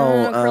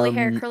 No,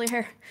 curly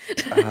hair.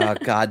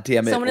 God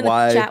damn it! Someone in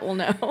Why? the chat will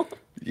know.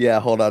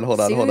 Yeah, hold on.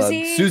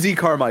 Susie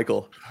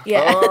Carmichael.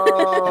 Yeah.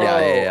 Oh,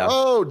 yeah.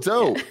 Oh,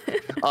 dope.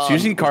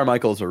 Susie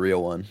Carmichael's a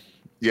real one.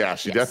 Yeah,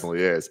 she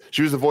definitely is.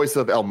 She was the voice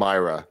of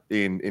Elmira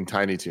in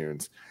Tiny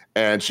Toons,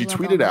 and she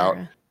tweeted out,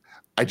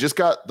 "I just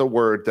got the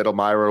word that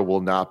Elmira will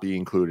not be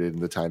included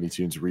in the Tiny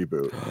Toons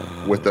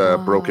reboot with a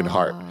broken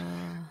heart."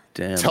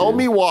 Damn. Tell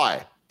me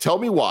why. Tell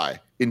me why.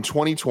 In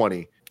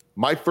 2020,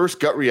 my first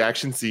gut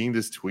reaction seeing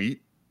this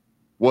tweet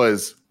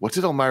was, "What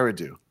did Elmira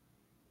do?"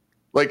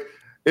 Like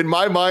in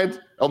my mind,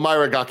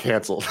 Elmira got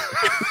canceled.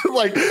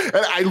 Like,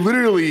 and I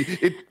literally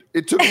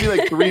it took me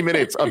like 3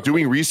 minutes of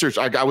doing research.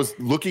 I was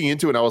looking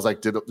into it and I was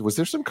like, was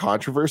there some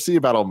controversy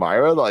about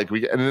Elmira? Like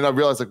and then I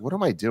realized like, what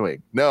am I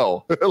doing?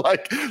 No,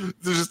 like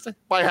just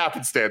by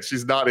happenstance,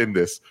 she's not in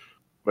this.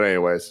 But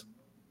anyways,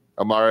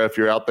 Elmira, if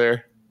you're out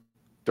there,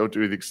 don't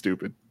do anything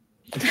stupid.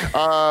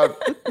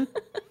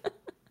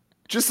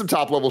 Just some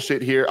top level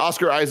shit here.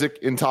 Oscar Isaac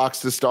in talks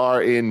to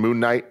star in Moon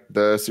Knight,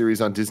 the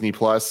series on Disney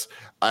Plus.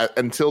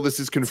 Until this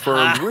is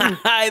confirmed,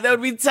 that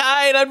would be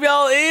tight. I'd be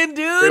all in,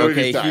 dude.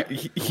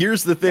 Okay,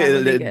 here's the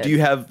thing. Do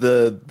you have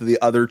the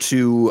other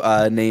 2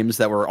 names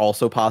that were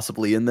also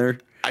possibly in there?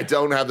 I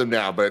don't have them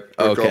now, but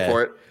go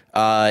for it.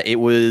 It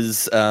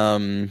was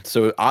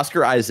so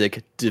Oscar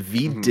Isaac,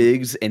 Daveed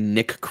Diggs, and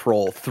Nick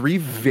Kroll. 3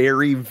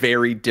 very,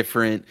 very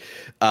different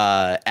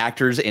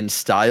actors and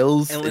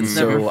styles.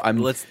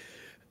 And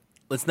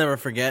let's never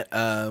forget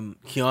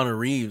Keanu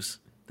Reeves.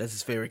 That's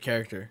his favorite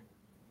character.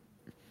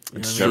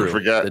 Never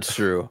forget. It's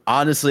true.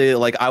 Honestly,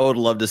 like I would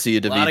love to see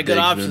a Daveed Diggs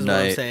options, Moon Knight.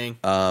 what I'm saying.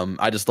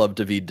 I just love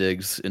Daveed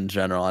Diggs in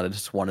general. I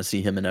just want to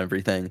see him in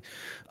everything.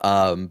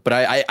 But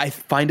I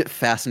find it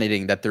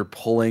fascinating that they're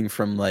pulling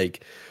from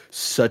like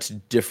such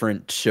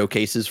different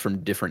showcases from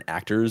different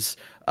actors.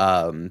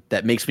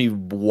 That makes me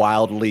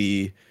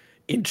wildly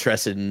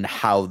interested in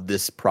how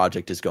this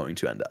project is going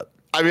to end up.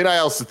 I mean, I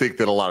also think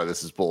that a lot of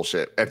this is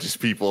bullshit and just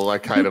people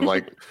like kind of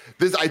like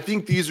this. I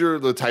think these are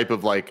the type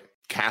of like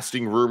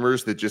casting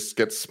rumors that just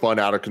get spun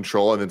out of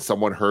control, and then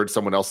someone heard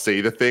someone else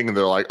say the thing, and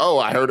they're like, "Oh,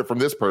 I heard it from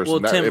this person.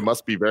 Well, Tim, it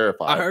must be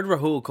verified." I heard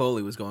Rahul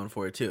Kohli was going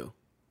for it too,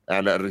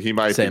 and he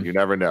might be. You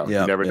never know.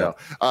 You never know.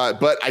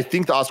 But I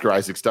think the Oscar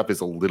Isaac stuff is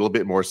a little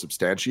bit more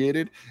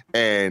substantiated,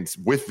 and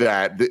with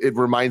that, it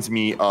reminds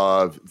me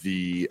of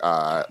the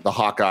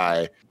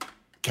Hawkeye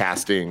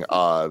casting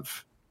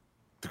of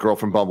the girl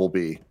from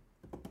Bumblebee.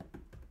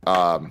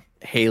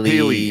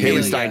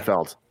 Haley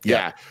Steinfeld.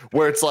 Yeah.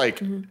 Where it's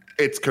like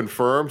it's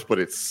confirmed, but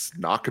it's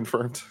not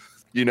confirmed.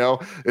 You know,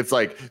 it's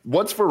like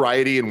once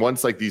Variety and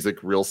once like these like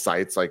real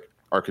sites like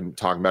are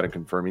talking about and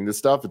confirming this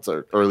stuff, it's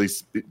or at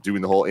least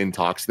doing the whole in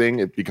talks thing,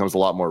 it becomes a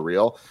lot more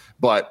real.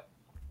 But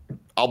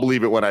I'll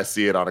believe it when I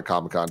see it on a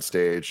Comic-Con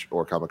stage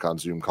or Comic-Con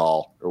Zoom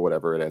call or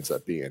whatever it ends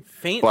up being.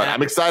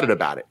 I'm excited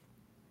about it.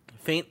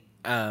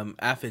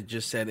 Afid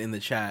just said in the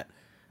chat,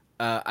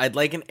 I'd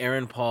like an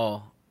Aaron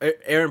Paul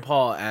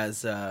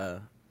as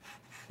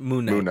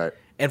Moon Knight.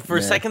 And for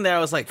a second there, I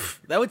was like,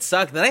 that would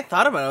suck. Then I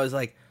thought about it. I was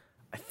like,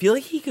 I feel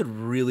like he could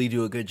really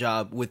do a good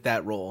job with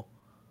that role.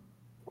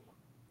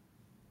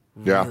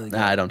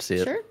 I don't see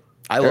it. Sure.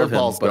 I Aaron love him,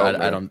 Paul's but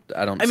dope, I man.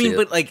 don't. I see mean, it.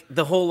 but like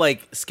the whole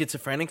like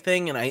schizophrenic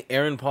thing, and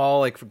Aaron Paul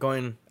like for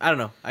going. I don't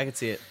know. I could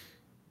see it.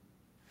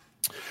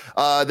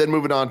 Then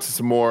moving on to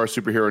some more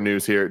superhero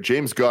news here.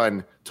 James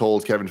Gunn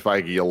told Kevin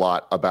Feige a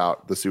lot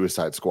about the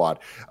Suicide Squad.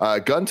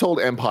 Gunn told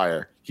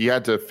Empire he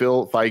had to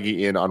fill Feige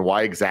in on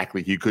why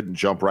exactly he couldn't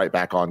jump right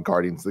back on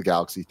Guardians of the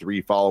Galaxy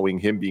 3 following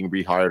him being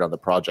rehired on the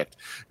project.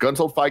 Gunn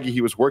told Feige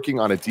he was working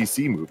on a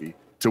DC movie,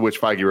 to which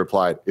Feige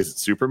replied, "Is it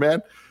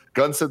Superman?"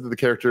 Gunn said that the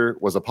character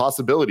was a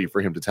possibility for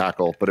him to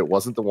tackle, but it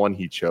wasn't the one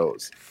he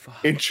chose.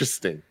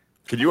 Interesting.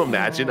 Can you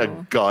imagine a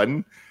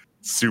Gunn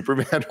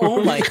Superman movie?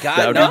 Oh my That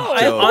god! would No, be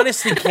I dope.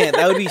 honestly can't.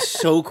 That would be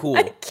so cool.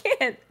 I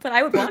can't, but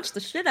I would watch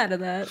the shit out of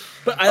that.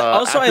 But I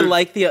after-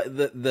 like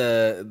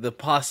the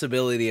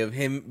possibility of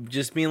him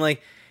just being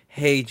like,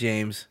 "Hey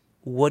James,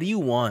 what do you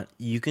want?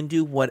 You can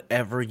do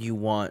whatever you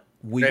want.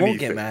 We won't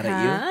get Anything. mad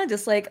at you." Huh?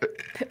 Just like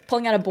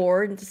pulling out a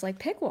board and just like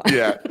pick one.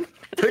 Yeah,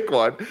 pick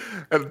one.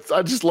 And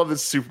I just love that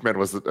Superman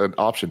was an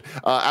option.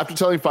 After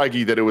telling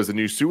Feige that it was a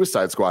new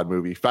Suicide Squad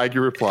movie, Feige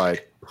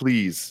replied,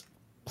 please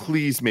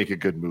make a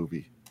good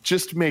movie.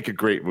 Just make a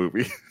great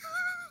movie."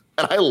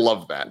 And I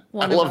love that.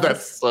 One I of love that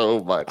us. so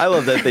much. I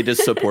love that they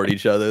just support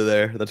each other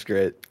there. That's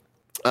great.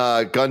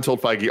 Gunn told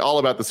Feige all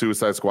about the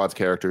Suicide Squad's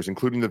characters,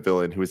 including the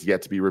villain, who is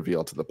yet to be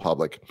revealed to the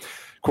public.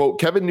 Quote,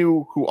 Kevin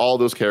knew who all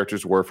those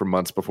characters were for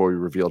months before we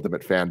revealed them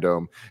at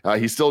Fandom.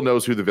 He still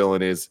knows who the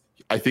villain is.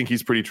 I think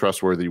he's pretty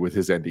trustworthy with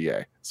his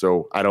NDA.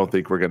 So I don't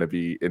think we're going to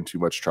be in too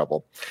much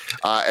trouble.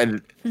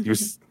 And he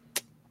was...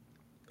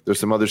 There's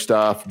some other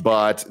stuff,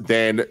 but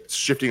then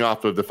shifting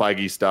off of the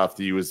Feige stuff,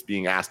 he was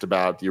being asked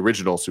about the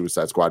original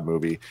Suicide Squad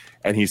movie,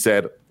 and he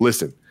said,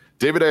 listen,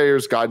 David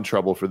Ayers got in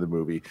trouble for the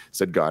movie,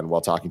 said Gunn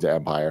while talking to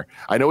Empire.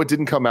 I know it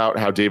didn't come out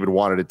how David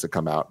wanted it to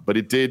come out, but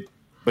it did.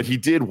 But he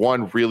did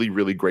one really,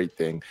 really great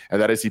thing,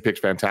 and that is he picked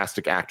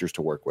fantastic actors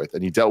to work with,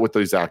 and he dealt with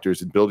those actors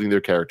and building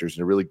their characters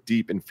in a really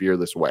deep and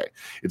fearless way.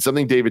 It's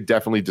something David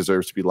definitely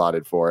deserves to be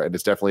lauded for, and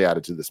it's definitely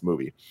added to this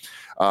movie.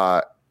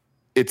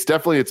 It's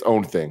definitely its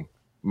own thing.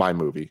 My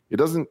movie. It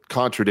doesn't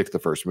contradict the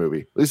first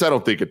movie. At least I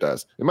don't think it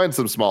does. It might in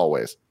some small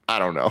ways. I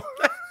don't know.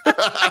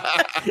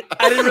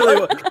 I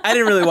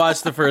didn't really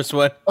watch the first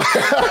one.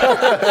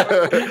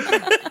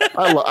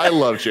 I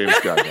love James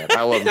Gunn, man.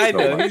 I love him I so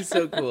know much. he's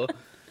so cool.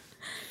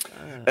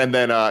 And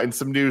then in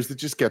some news that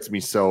just gets me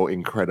so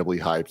incredibly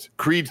hyped,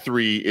 Creed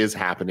 3 is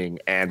happening,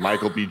 and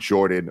Michael B.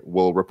 Jordan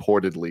will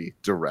reportedly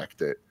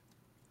direct it.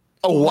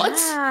 Oh, what?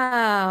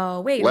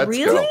 Wow. Wait, Let's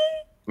really? go.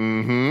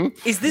 Mm-hmm.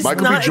 Is this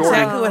Michael B. not Jordan.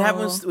 exactly what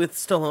happened with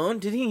Stallone?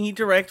 Didn't he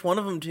direct one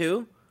of them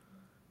too?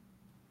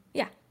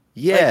 Yeah.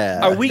 Yeah.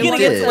 are we The gonna one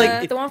get with to, the,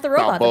 like, the one with the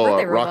robot, the Balboa,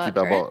 birthday robot, Rocky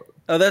Balboa. right?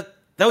 Oh, that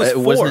was It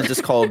 4. wasn't it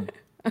just called.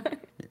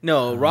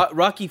 No,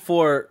 Rocky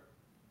 4.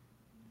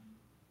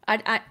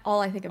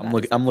 All I think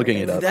about. I'm looking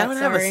it up. That one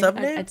have a Sorry.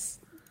 sub-name? It's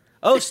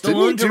Oh, Didn't he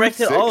Stallone do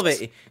directed all of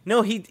 6? it.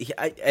 No,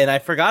 and I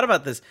forgot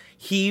about this.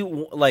 He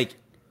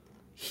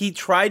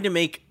tried to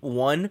make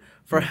one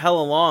for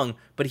hella long,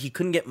 but he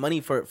couldn't get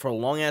money for it for a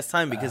long ass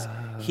time because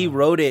he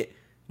wrote it,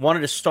 wanted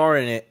to star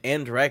in it,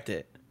 and direct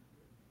it.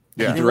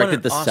 Yeah. He He won directed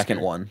an the Oscar.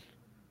 second one.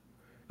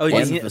 Oh,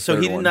 And he, the so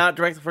third he did one. not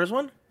direct the first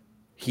one?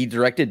 He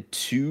directed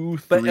 2,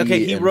 3, But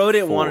okay, he and wrote it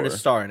and wanted to 4.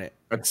 star in it.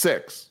 At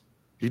 6.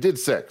 He did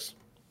 6.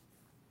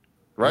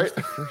 Right?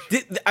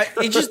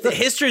 It just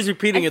history is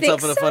repeating I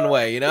itself think in a fun so.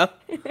 way, you know?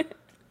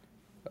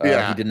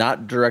 Yeah. He did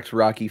not direct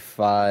Rocky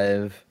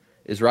 5.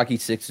 Is Rocky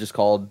 6 just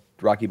called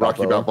Rocky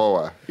Balboa? Rocky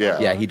Balboa. Yeah.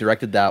 Yeah, he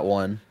directed that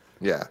one.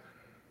 Yeah.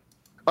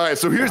 All right,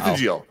 so here's the Wow.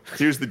 deal.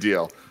 Here's the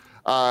deal.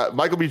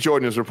 Michael B.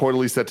 Jordan is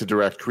reportedly set to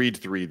direct Creed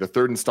 3, the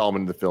third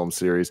installment in the film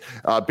series.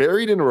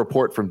 Buried in a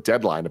report from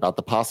Deadline about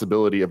the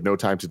possibility of No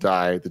Time to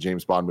Die, the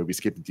James Bond movie,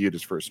 skipping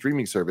theaters for a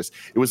streaming service,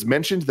 it was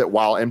mentioned that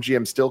while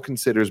MGM still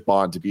considers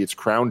Bond to be its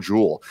crown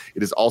jewel,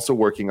 it is also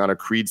working on a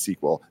Creed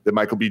sequel that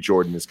Michael B.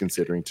 Jordan is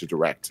considering to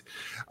direct.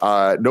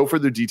 No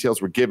further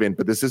details were given,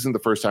 but this isn't the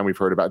first time we've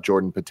heard about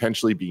Jordan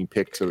potentially being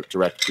picked to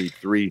direct Creed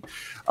 3.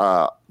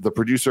 The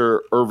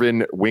producer,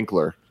 Irvin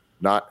Winkler,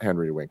 not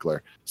Henry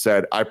Winkler,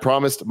 said, I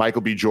promised Michael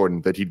B.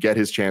 Jordan that he'd get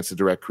his chance to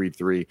direct Creed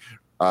 3.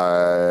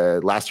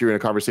 Last year in a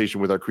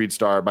conversation with our Creed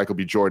star, Michael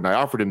B. Jordan, I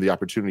offered him the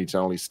opportunity to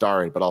not only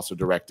star in it, but also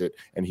direct it,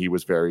 and he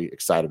was very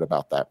excited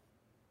about that.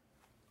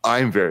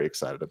 I'm very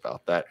excited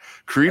about that.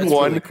 Creed That's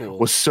 1 really cool.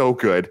 was so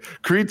good.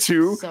 Creed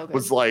 2 So good.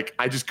 was like,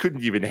 I just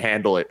couldn't even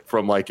handle it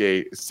from like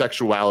a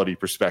sexuality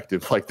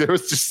perspective. Like there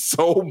was just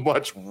so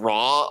much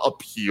raw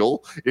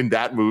appeal in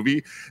that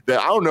movie that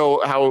I don't know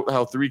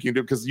how 3 can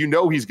do it, because you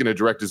know he's going to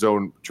direct his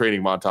own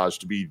training montage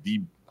to be the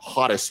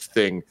hottest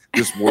thing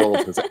this world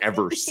has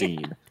ever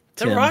seen.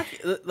 The Tim. Rocky,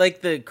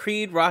 like the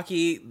Creed,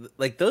 Rocky,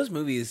 like those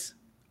movies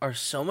are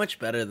so much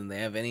better than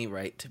they have any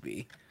right to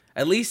be.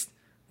 At least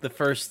the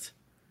first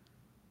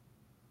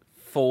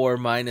 4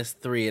 minus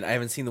 3, and I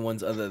haven't seen the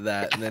ones other than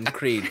that. And then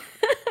Creed.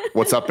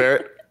 What's up,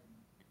 Barrett?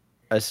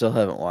 I still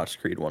haven't watched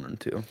Creed 1 and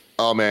 2.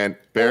 Oh man,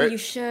 Oh, Barrett, you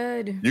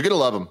should. you're gonna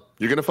love him.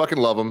 You're gonna fucking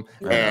love him.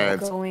 And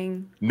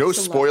Going no to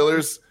love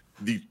spoilers.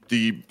 the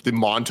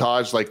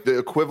montage, like the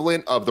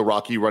equivalent of the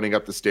Rocky running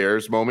up the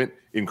stairs moment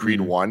in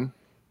Creed 1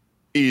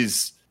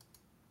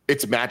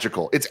 it's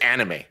magical. It's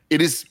anime.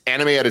 It is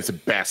anime at its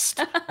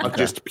best of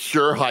just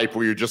pure hype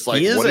where you're just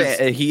like, he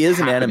is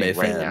an anime right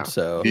fan, now?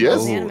 so He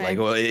is? like,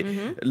 well,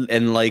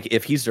 and like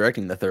if he's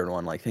directing the third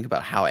one, like think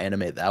about how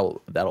anime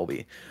that'll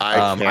be.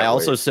 I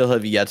also still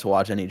have yet to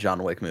watch any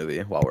John Wick movie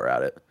while we're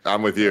at it.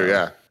 I'm with you.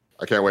 Yeah,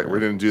 I can't wait. We're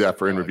going to do that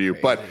for in review,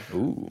 but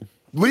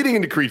leading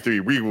into Creed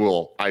 3,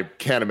 I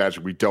can't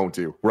imagine we don't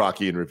do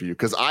Rocky in review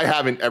because I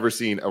haven't ever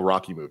seen a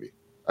Rocky movie.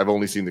 I've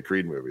only seen the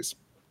Creed movies.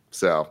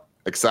 So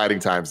exciting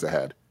times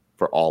ahead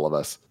for all of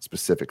us,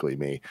 specifically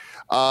me.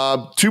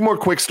 2 more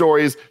quick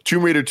stories.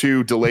 Tomb Raider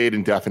 2 delayed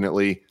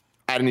indefinitely.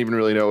 I didn't even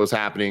really know what was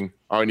happening.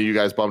 Are any of you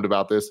guys bummed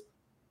about this?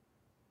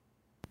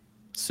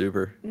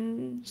 Super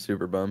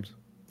bummed.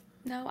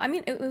 No, I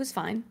mean, it was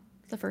fine.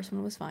 The first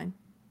one was fine.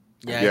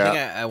 Yeah, I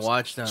think I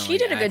watched on She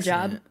did a good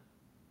job.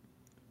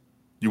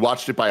 You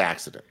watched it by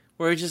accident.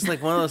 Where it's just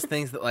like one of those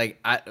things that like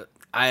I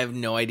have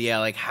no idea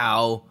like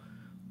how.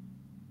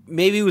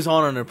 Maybe it was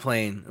on a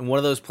plane, and one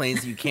of those planes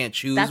that you can't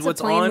choose That's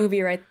what's a plane on.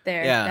 movie right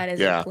there. Yeah. That is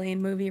a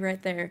plane movie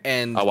right there.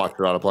 And I watched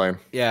it on a plane.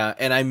 Yeah,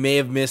 and I may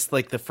have missed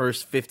like the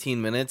first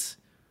 15 minutes,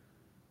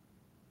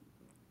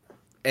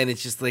 and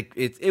it's just like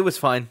it was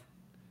fine,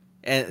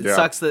 and it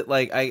sucks that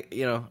like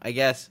I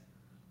guess,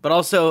 but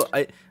also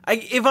I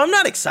if I'm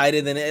not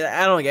excited, then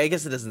I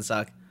guess it doesn't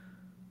suck.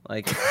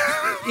 Like,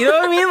 you know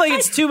what I mean? Like,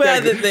 it's too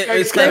bad that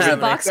it's kind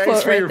of box Thanks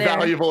quote for right your there.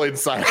 valuable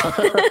insight.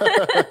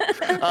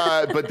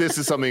 But this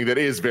is something that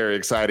is very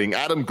exciting.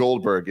 Adam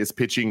Goldberg is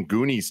pitching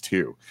Goonies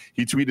 2.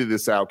 He tweeted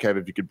this out. Kev,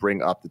 if you could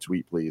bring up the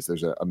tweet, please.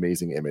 There's an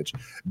amazing image.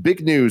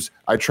 Big news.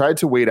 I tried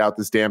to wait out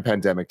this damn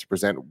pandemic to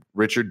present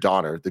Richard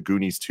Donner, the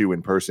Goonies 2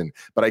 in person,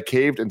 but I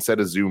caved and set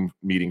a Zoom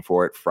meeting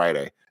for it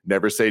Friday.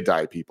 Never say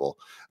die, people.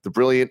 The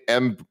brilliant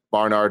M.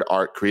 Barnard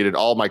art created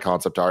all my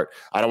concept art.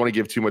 I don't want to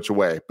give too much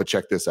away, but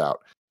check this out.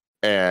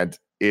 And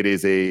it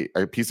is a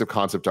piece of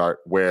concept art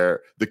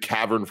where the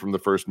cavern from the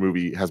first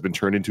movie has been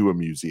turned into a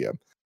museum.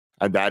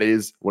 And that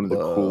is one of the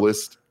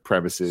coolest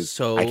premises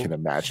I can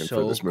imagine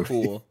for this movie.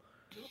 Cool.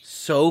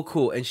 So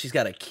cool. And she's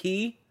got a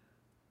key.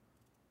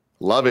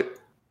 Love it.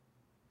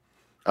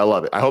 I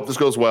love it. I hope this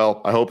goes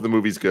well. I hope the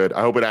movie's good. I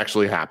hope it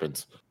actually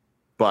happens.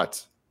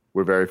 But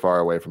we're very far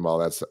away from all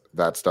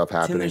that stuff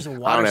happening. there's a I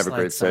water don't have a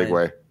great slide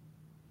segue. sign.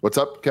 What's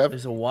up, Kev?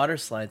 There's a water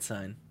slide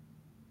sign.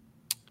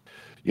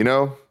 You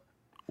know,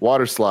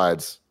 water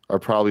slides are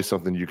probably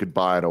something you could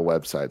buy on a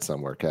website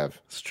somewhere, Kev.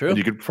 It's true. And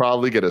you could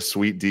probably get a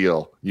sweet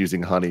deal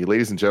using Honey.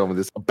 Ladies and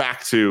gentlemen,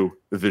 back to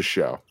this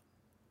show.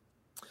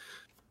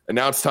 And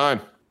now it's time.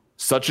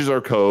 Such is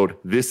our code.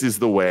 This is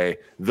the way.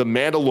 The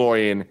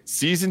Mandalorian,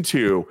 Season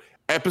 2,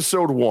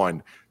 Episode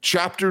 1,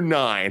 Chapter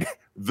 9,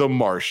 The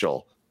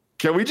Marshal.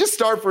 Can we just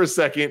start for a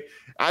second?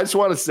 I just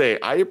want to say,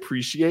 I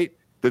appreciate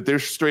that they're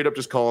straight up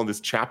just calling this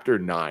Chapter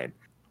 9.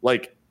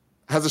 Like,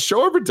 has a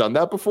show ever done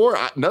that before?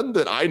 None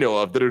that I know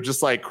of that are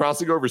just like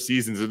crossing over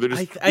seasons, and they're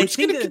just, we're just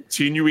gonna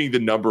continuing the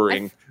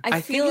numbering. I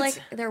feel like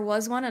there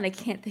was one, and I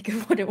can't think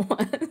of what it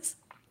was.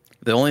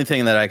 The only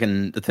thing that I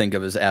can think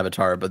of is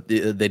Avatar, but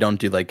they don't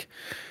do like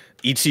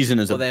each season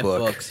is a book,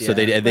 books, so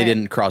they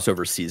didn't cross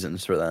over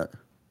seasons for that.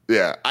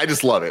 Yeah, I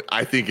just love it.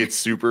 I think it's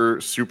super,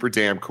 super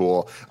damn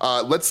cool.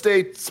 Let's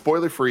stay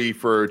spoiler free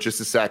for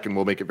just a second.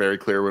 We'll make it very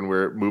clear when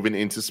we're moving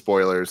into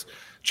spoilers.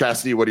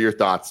 Chastity, what are your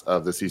thoughts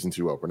of the season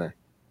 2 opener?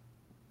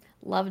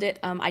 Loved it.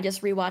 I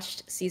just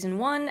rewatched season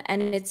 1,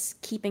 and it's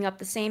keeping up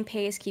the same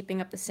pace,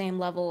 keeping up the same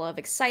level of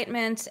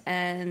excitement,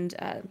 and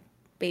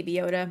Baby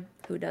Yoda.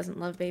 Who doesn't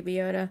love Baby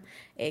Yoda,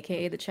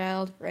 aka the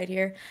child, right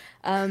here?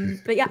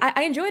 But yeah,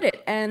 I enjoyed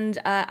it, and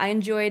I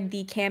enjoyed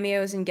the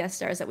cameos and guest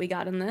stars that we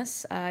got in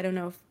this. I don't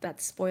know if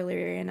that's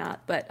spoilery or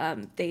not, but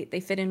they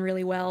fit in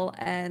really well,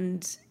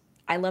 and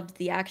I loved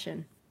the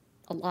action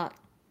a lot.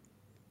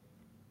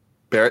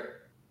 Barrett?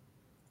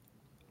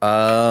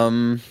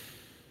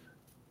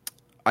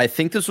 I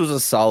think this was a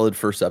solid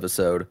first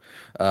episode,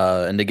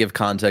 and to give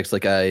context,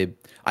 like I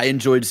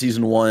enjoyed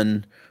season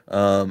 1.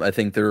 I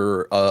think there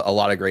are a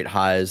lot of great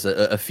highs,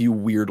 a few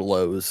weird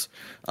lows,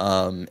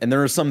 and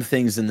there are some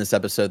things in this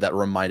episode that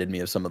reminded me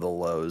of some of the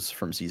lows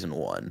from season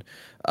 1.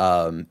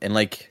 And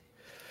like,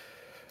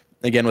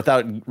 again,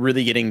 without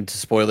really getting to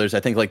spoilers,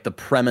 I think like the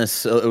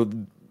premise,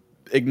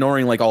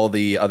 ignoring like all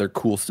the other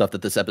cool stuff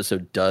that this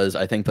episode does,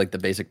 I think like the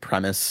basic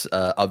premise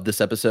of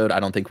this episode, I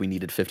don't think we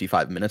needed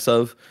 55 minutes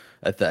of.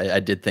 I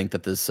did think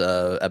that this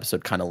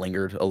episode kind of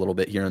lingered a little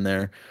bit here and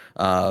there.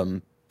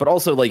 But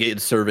also like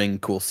it's serving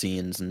cool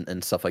scenes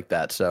and stuff like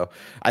that. So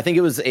I think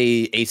it was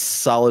a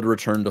solid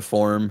return to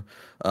form.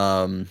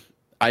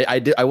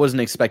 I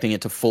wasn't expecting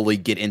it to fully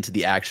get into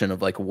the action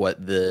of like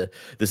what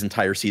this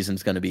entire season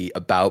is going to be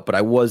about, but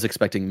I was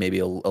expecting maybe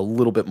a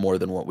little bit more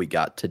than what we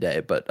got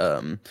today. But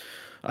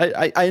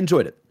I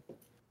enjoyed it.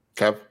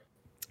 Kev?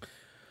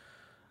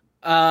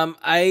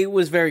 I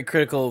was very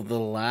critical of the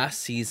last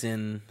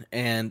season,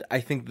 and I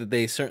think that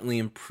they certainly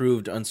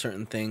improved on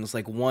certain things.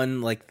 Like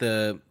one, like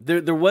there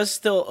was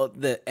still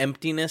the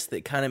emptiness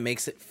that kind of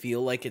makes it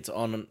feel like it's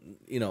on,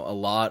 a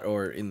lot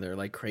or in their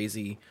like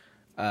crazy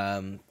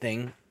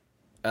thing.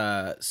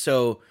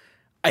 So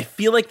I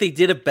feel like they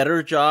did a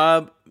better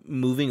job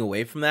moving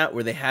away from that,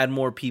 where they had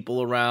more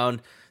people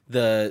around.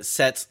 The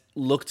sets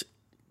looked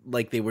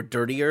like they were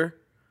dirtier.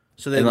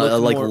 So they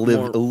looked like more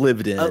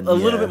lived in a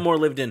little bit more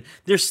lived in.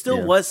 There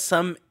still was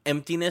some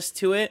emptiness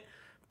to it,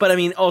 but I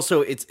mean,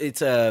 also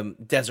it's a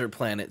desert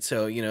planet,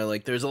 so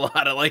like there's a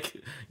lot of like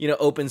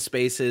open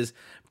spaces.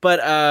 But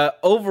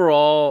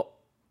overall,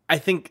 I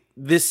think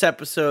this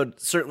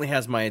episode certainly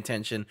has my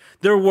attention.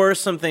 There were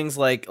some things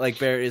like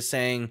Barrett is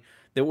saying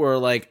that were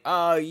like,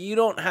 oh, you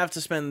don't have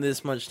to spend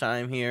this much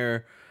time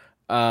here,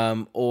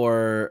 but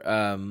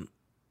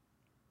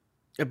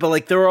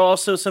like there were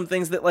also some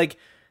things that like.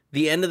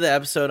 The end of the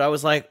episode, I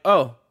was like,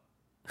 oh,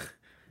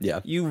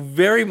 yeah, you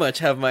very much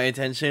have my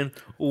attention.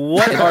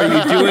 What are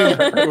you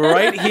doing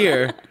right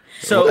here?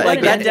 So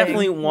like that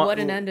definitely what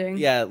an ending.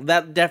 Yeah,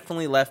 that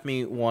definitely left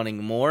me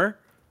wanting more,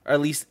 or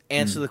at least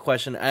answer the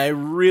question. I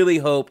really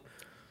hope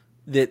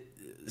that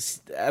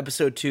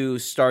episode 2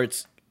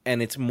 starts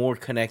and it's more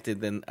connected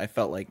than I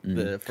felt like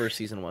the first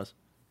season was.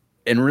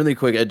 And really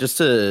quick, just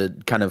to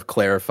kind of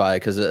clarify,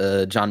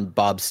 because John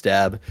Bob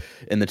Stab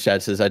in the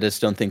chat says, I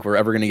just don't think we're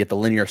ever going to get the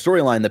linear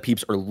storyline that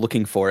peeps are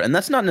looking for. And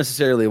that's not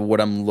necessarily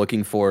what I'm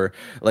looking for.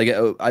 Like,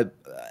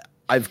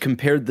 I've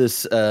compared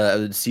this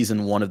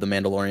season 1 of The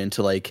Mandalorian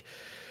to like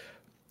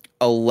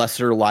a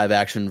lesser live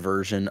action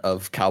version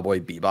of Cowboy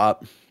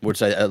Bebop,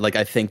 which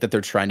I think that they're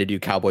trying to do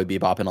Cowboy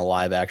Bebop in a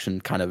live action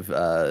kind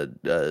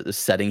of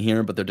setting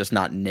here, but they're just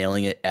not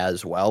nailing it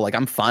as well. Like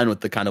I'm fine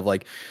with the kind of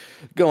like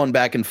going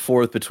back and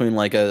forth between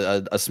like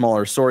a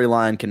smaller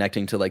storyline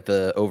connecting to like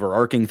the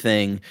overarching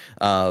thing.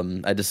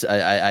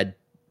 I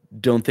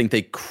don't think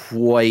they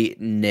quite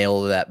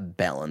nail that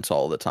balance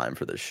all the time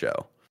for this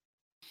show.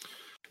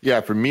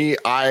 Yeah, for me,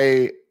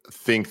 I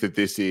think that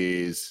this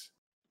is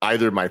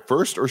either my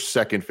first or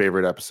second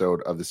favorite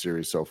episode of the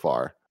series so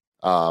far.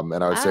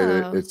 And I would say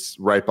that it's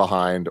right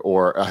behind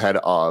or ahead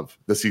of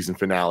the season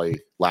finale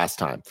last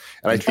time.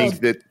 And I think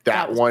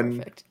that one,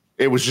 perfect.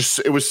 It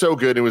was so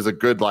good. It was a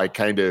good, like,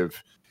 kind of,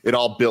 it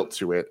all built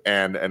to it.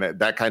 And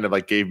that kind of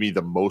like gave me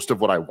the most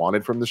of what I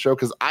wanted from the show.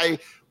 Cause I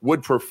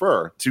would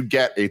prefer to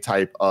get a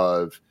type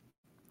of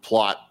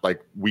plot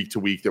like week to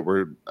week that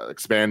we're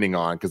expanding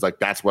on. Cause like,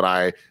 that's what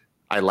I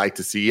like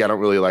to see. I don't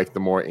really like the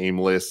more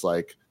aimless,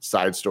 like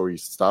side story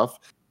stuff,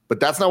 but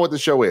that's not what the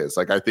show is.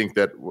 Like, I think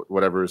that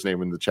whatever his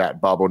name in the chat,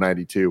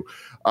 Bobo92,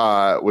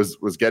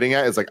 was getting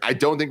at is like, I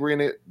don't think we're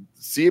going to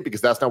see it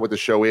because that's not what the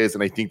show is.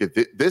 And I think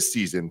that this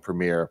season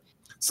premiere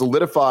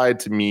solidified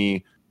to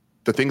me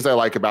the things I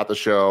like about the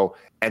show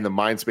and the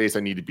mind space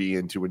I need to be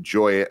in to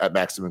enjoy it at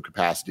maximum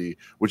capacity,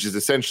 which is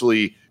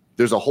essentially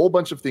there's a whole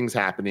bunch of things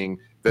happening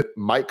that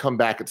might come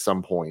back at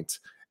some point.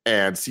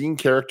 And seeing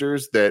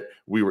characters that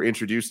we were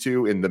introduced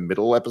to in the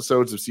middle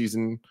episodes of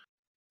season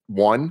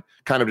 1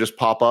 kind of just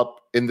pop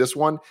up in this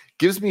one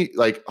gives me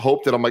like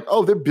hope that I'm like,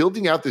 oh, they're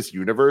building out this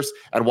universe.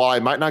 And while I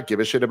might not give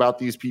a shit about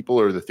these people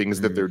or the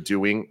things that they're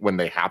doing when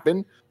they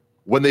happen,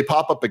 when they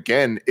pop up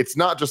again, it's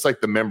not just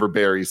like the member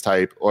berries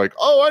type, like,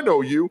 oh, I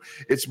know you.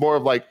 It's more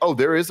of like, oh,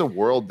 there is a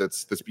world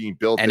that's being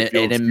built, and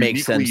it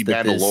makes sense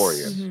that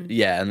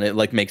Mandalorian. And it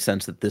like makes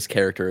sense that this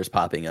character is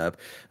popping up,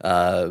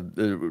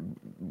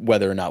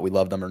 whether or not we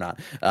love them or not.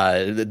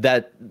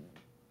 That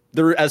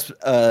there are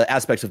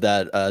aspects of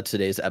that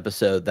today's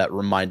episode that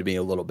reminded me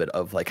a little bit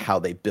of like how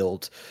they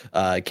built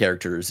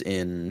characters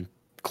in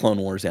Clone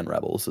Wars and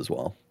Rebels as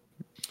well.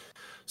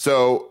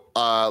 So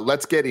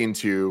let's get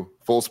into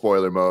full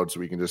spoiler mode so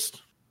we can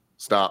just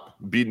stop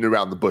beating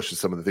around the bush with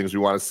some of the things we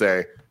want to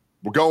say.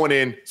 We're going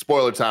in.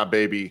 Spoiler time,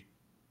 baby.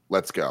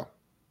 Let's go.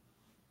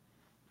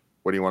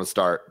 Where do you want to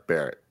start,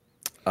 Barrett?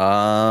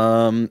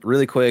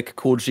 Really quick,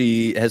 Cool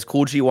G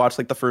watched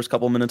like the first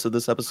couple minutes of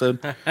this episode?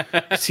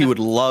 He would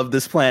love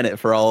this planet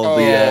for all of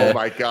the oh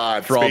my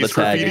god, for all the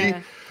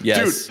tagging. Yeah.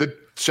 Yes. Dude,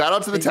 shout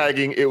out to the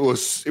tagging. It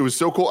was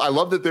so cool. I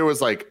love that there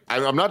was like,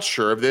 I'm not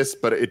sure of this,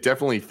 but it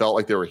definitely felt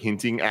like they were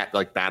hinting at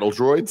like battle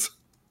droids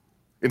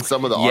in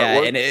some of the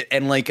artwork.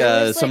 and like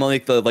some of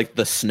like the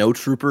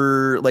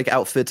snowtrooper like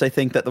outfits I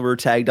think that were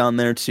tagged on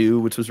there too,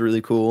 which was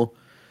really cool.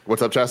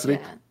 What's up, Chastity?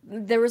 Yeah.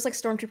 There was like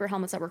stormtrooper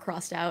helmets that were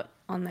crossed out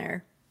on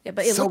there. Yeah,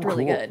 but it looked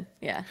really good.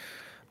 Yeah.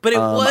 But it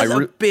was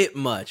a bit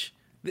much.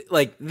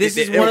 Like, this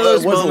is one of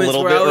those moments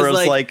where I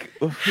was like,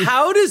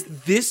 how does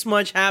this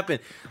much happen?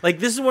 Like,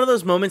 this is one of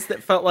those moments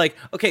that felt like,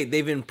 okay,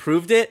 they've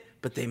improved it,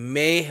 but they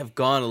may have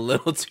gone a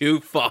little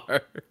too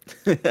far.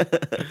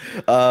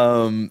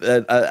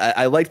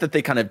 I like that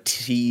they kind of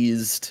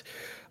teased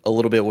a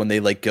little bit when they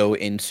like go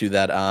into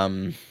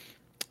that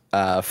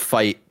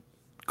fight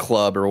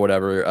club or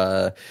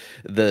whatever.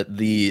 The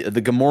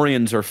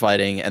Gamorreans are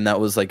fighting, and that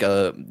was like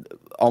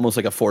almost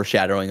like a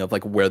foreshadowing of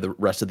like where the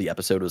rest of the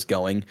episode was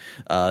going,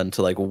 to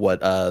like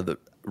what the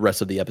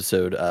rest of the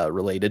episode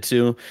related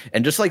to,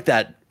 and just like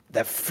that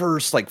that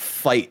first like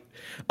fight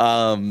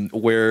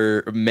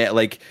where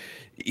like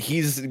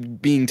he's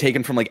being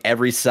taken from like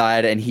every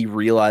side, and he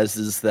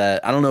realizes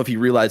that, I don't know if he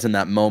realized in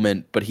that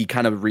moment, but he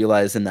kind of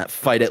realized in that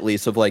fight at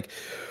least of like,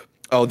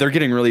 oh, they're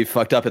getting really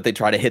fucked up if they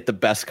try to hit the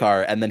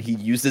Beskar, and then he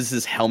uses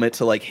his helmet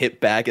to like hit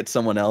back at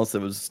someone else.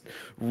 It was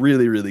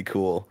really, really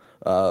cool.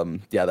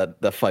 Yeah,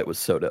 that fight was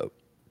so dope.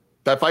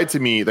 That fight to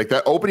me, like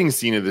that opening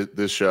scene of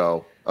this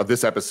show, of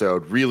this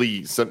episode,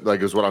 really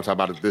like is what I'm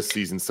talking about this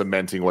season,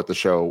 cementing what the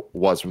show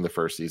was from the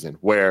first season,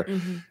 where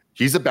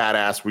he's a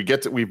badass.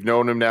 We've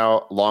known him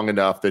now long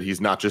enough that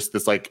he's not just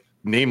this like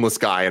nameless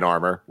guy in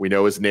armor. We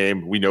know his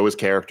name, we know his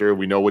character,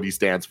 we know what he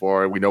stands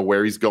for, we know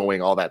where he's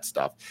going, all that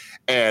stuff.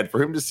 And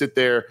for him to sit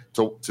there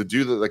to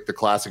do the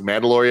classic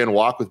Mandalorian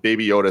walk with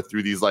Baby Yoda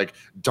through these like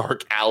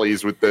dark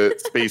alleys with the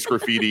space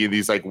graffiti and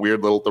these like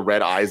weird the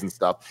red eyes and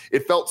stuff,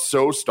 it felt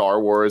so Star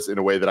Wars in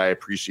a way that I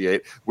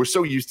appreciate. We're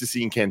so used to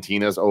seeing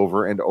cantinas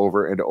over and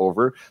over and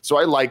over. So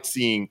I liked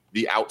seeing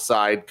the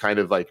outside kind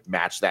of like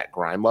match that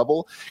grime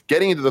level.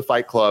 Getting into the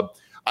Fight Club,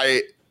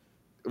 I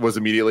was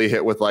immediately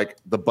hit with like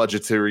the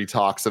budgetary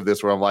talks of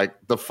this, where I'm like,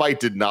 the fight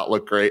did not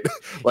look great.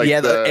 Like, yeah,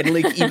 and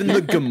like even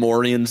the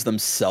Gamorreans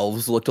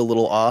themselves looked a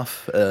little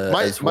off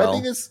as well. My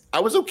thing is,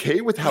 I was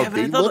okay with how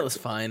they I thought looked. it was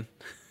fine.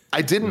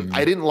 I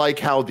didn't like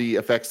how the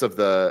effects of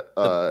the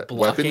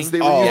weapons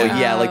they were Oh using.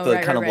 yeah, like the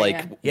right, kind of right,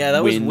 like yeah,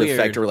 that was wind weird.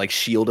 effect or like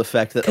shield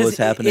effect that was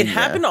happening. It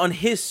happened on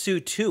his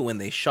suit too when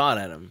they shot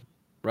at him,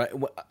 right?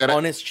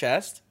 On his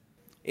chest,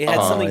 it had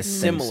something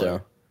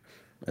similar.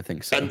 I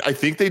think so. And I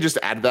think they just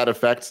added that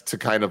effect to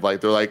kind of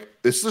like, they're like,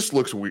 this just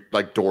looks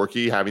like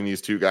dorky having these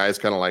two guys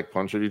kind of like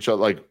punch at each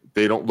other. Like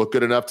they don't look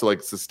good enough to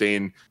like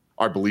sustain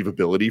our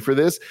believability for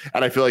this.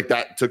 And I feel like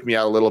that took me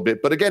out a little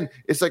bit. But again,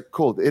 it's like,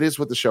 cool. It is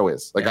what the show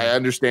is. Like, I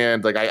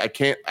understand. Like, I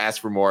can't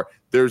ask for more.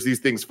 There's these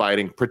things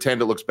fighting.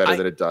 Pretend it looks better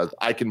than it does.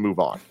 I can move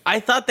on.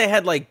 I thought they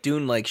had like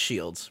Dune-like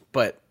shields,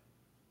 but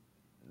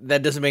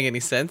that doesn't make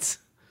any sense.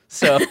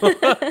 So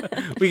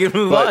we can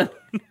move on.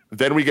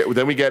 Then we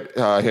get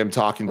him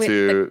talking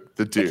to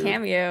the dude, the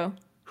cameo,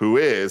 who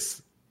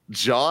is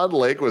John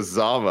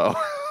Leguizamo.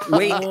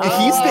 Wait,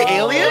 he's the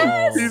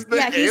alien? He's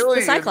the he's alien,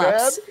 the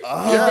Cyclops. man.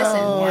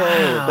 Oh,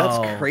 Wow.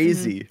 that's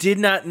crazy. Did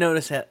not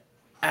notice that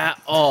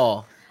at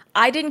all.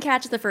 I didn't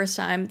catch it the first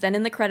time. Then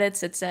in the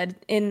credits, it said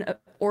in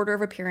order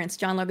of appearance,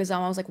 John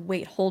Leguizamo. I was like,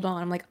 wait, hold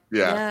on. I'm like,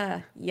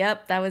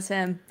 yep, that was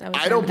him. That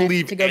was I him. don't And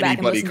believe to go back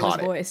and anybody listen to his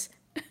caught it. voice.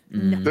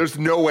 There's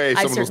no way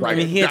someone was like, I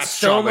mean, he had that's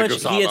so John much.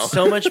 Leguizamo. He had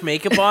so much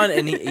makeup on,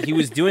 and he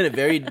was doing a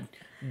very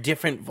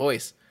different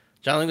voice.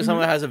 John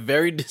Leguizamo has a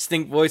very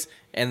distinct voice,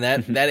 and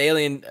that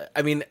alien.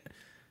 I mean,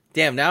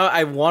 damn. Now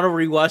I want to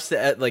rewatch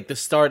the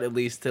start at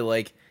least to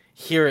like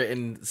hear it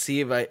and see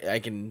if I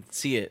can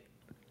see it.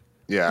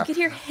 Yeah, You could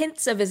hear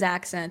hints of his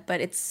accent,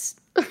 but it's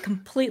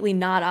completely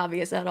not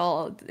obvious at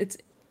all.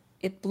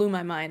 It blew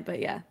my mind, but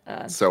yeah.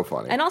 so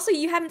funny. And also,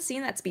 you haven't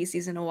seen that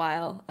species in a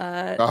while.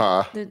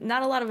 There's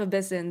not a lot of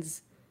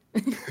Abyssins.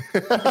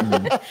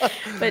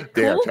 But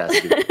Damn, cool.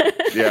 Cassidy.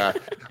 Yeah.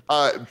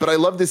 But I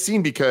love this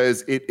scene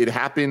because it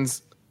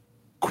happens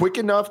quick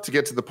enough to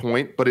get to the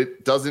point, but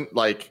it doesn't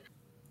like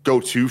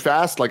go too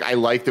fast. Like I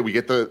like that we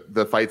get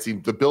the fight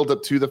scene, the build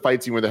up to the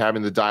fight scene where they're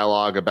having the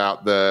dialogue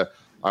about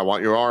I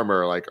want your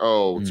armor. Like,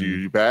 oh, do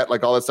you bet?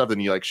 Like all that stuff. Then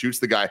he like shoots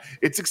the guy.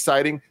 It's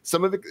exciting.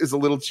 Some of it is a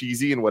little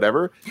cheesy and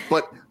whatever,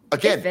 but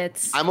again,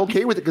 I'm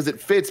okay with it because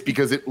it fits,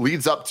 because it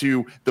leads up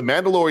to the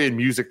Mandalorian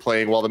music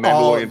playing while the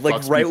Mandalorian like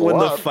fucks right people when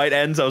up. the fight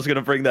ends, I was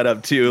gonna bring that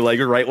up too. Like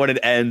right when it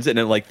ends, and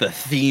then like the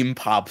theme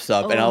pops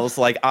up, and I was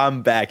like,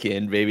 I'm back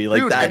in, baby.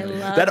 Like Dude,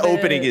 that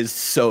opening is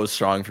so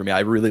strong for me.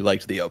 I really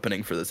liked the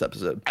opening for this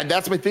episode. And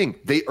that's my thing.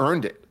 They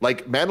earned it.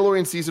 Like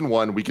Mandalorian season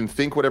 1, we can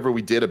think whatever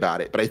we did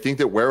about it, but I think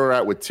that where we're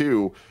at with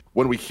 2,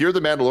 when we hear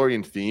the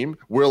Mandalorian theme,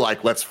 we're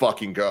like, let's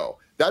fucking go.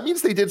 That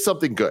means they did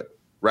something good.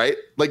 Right?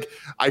 Like,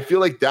 I feel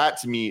like that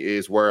to me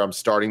is where I'm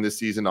starting this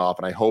season off.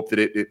 And I hope that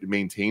it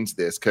maintains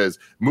this, because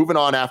moving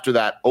on after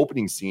that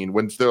opening scene,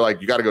 when they're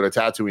like, you got to go to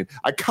Tatooine,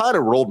 I kind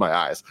of rolled my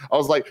eyes. I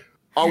was like,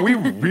 are we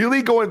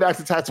really going back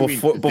to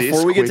Tatooine?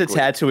 Before we get to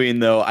Tatooine,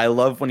 though, I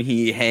love when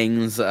he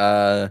hangs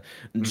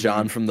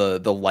John from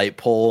the light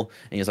pole,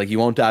 and he's like, "You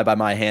won't die by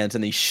my hands,"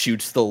 and he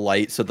shoots the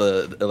light so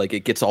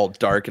it gets all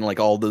dark, and like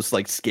all those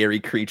like scary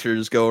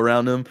creatures go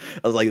around him.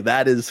 I was like,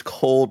 that is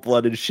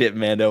cold-blooded shit,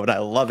 Mando, and I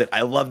love it.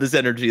 I love this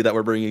energy that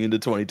we're bringing into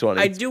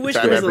 2020. I do wish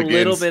there was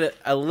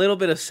a little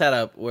bit of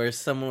setup where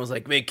someone was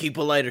like, "Hey, keep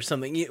a light" or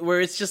something, where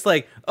it's just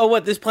like, "Oh,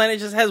 what? This planet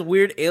just has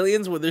weird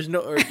aliens where there's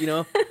no, or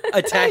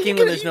attacking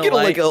when there's no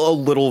light." Like a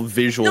little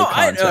visual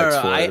context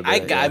for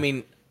it. I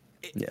mean,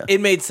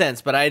 it made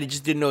sense, but I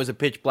just didn't know it was a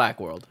pitch black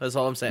world. That's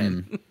all I'm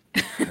saying.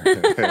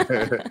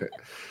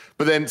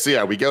 But then, so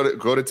yeah, we go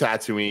to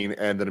Tatooine,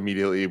 and then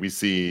immediately we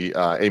see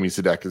Amy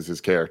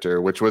Sedaris' character,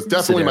 which was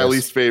definitely my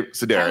least favorite.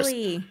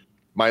 Sedaris,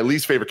 my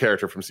least favorite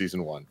character from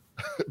season 1.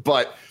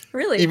 But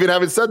really, even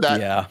having said that,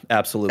 yeah,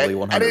 absolutely,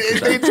 100%. And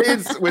it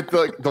maintains with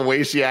the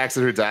way she acts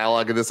in her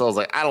dialogue and this. I was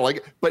like, I don't like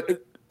it, but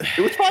it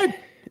was fine.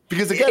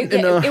 Because again,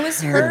 it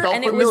was her felt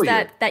and it was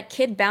familiar. that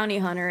kid bounty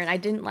hunter, and I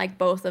didn't like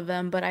both of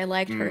them, but I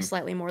liked her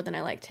slightly more than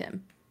I liked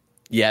him.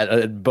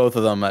 Yeah, both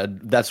of them.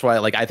 That's why,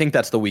 like, I think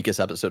that's the weakest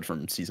episode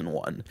from season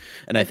 1,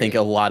 and I think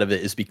a lot of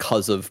it is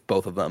because of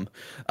both of them.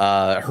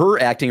 Her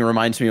acting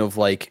reminds me of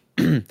like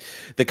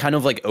the kind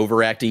of like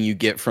overacting you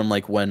get from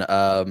like when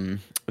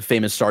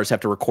famous stars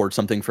have to record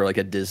something for like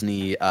a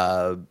Disney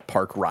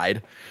park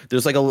ride.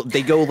 There's like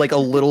they go like a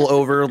little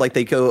over, like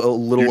they go a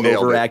little You nailed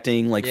it.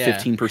 overacting, like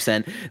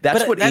 15%. That's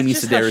But what that's Amy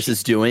just how Sedaris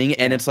is doing,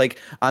 and it's like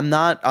I'm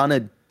not on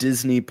a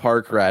Disney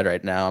park ride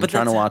right now. I'm But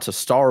trying to that's- watch a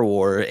Star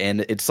Wars,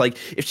 and it's like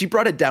if she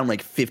brought it down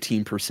like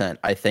 15%,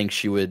 I think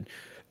she would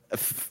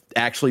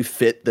actually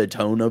fit the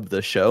tone of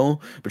the show.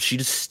 But she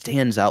just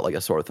stands out like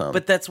a sore thumb.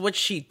 But that's what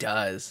she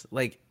does.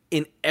 Like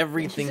in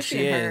everything She's she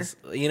just being her. is.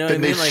 You know what I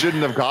Then they mean? Like,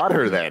 shouldn't have got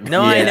her then.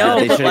 no, I know,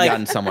 they but should have like,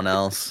 gotten someone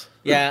else.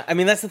 yeah, I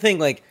mean that's the thing.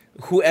 Like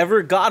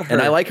whoever got her,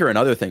 And I like her in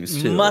other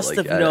things too. must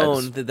Like, have I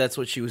known just- that that's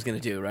what she was gonna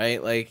do,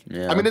 right? Like,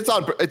 yeah. I mean,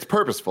 it's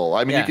purposeful.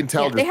 I mean, Yeah. you can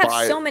tell Yeah, just they have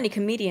by so many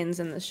comedians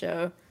in the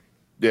show.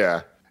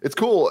 Yeah, it's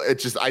cool.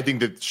 It's just I think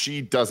that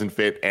she doesn't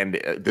fit, and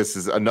this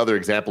is another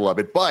example of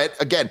it. But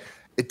again,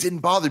 it didn't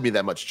bother me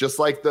that much. Just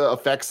like the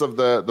effects of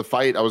the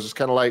fight, I was just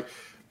kind of like,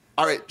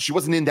 all right, she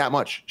wasn't in that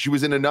much. She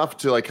was in enough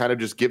to like kind of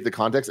just give the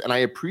context, and I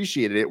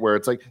appreciated it. Where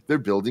it's like they're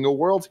building a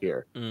world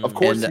here. Of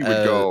course, And, he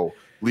would go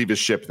leave his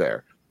ship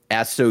there.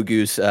 Asto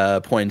Goose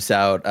points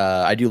out,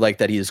 I do like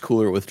that he is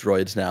cooler with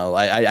droids now.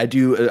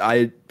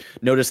 I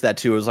noticed that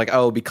too. It was like,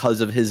 oh,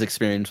 because of his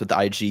experience with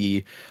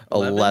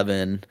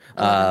IG-11,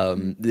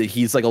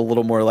 he's like a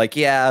little more like,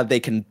 yeah, they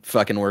can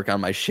fucking work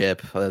on my ship.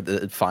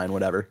 Fine,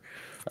 whatever.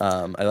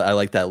 I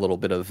like that little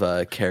bit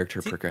of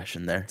character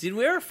progression there. did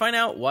we ever find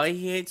out why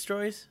he hates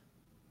droids?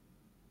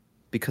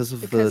 Because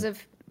of Because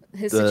of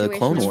his the situation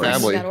Clone when Wars. he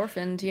Family. got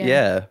orphaned. Yeah.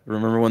 yeah.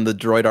 Remember when the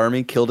droid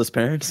army killed his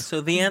parents? So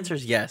the answer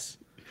is yes.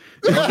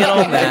 Don't get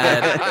all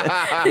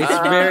mad.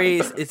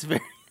 It's very.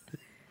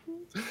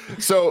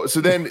 So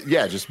then,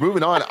 yeah, just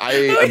moving on. I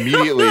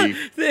immediately.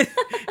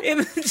 In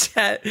the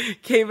chat,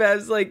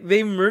 K-Bab's like,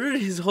 they murdered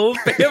his whole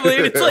family.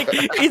 And it's like,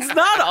 it's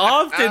not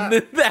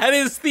often that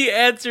is the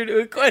answer to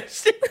a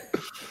question.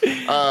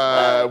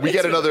 We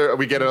get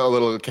a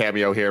little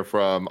cameo here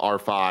from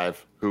R5,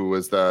 who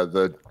was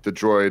the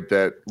droid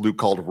that Luke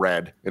called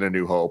Red in A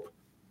New Hope.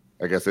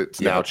 I guess it's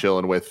now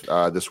chilling with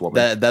this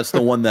woman. That's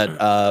the one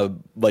that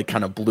like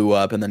kind of blew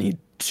up, and then he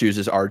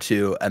chooses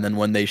R2, and then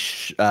when they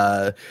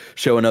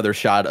show another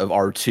shot of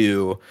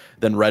R2,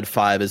 then Red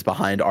 5 is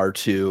behind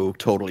R2,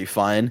 totally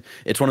fine.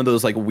 It's one of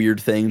those like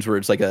weird things where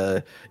it's like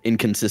a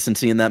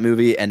inconsistency in that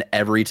movie, and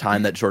every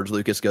time that George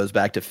Lucas goes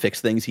back to fix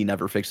things, he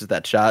never fixes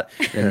that shot.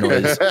 It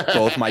annoys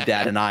both my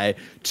dad and I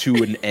to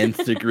an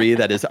nth degree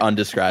that is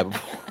undescribable.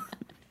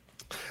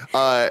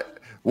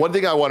 One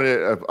thing I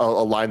wanted, a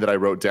line that I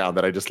wrote down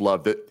that I just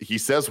love, that he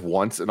says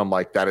once, and I'm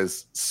like, that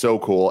is so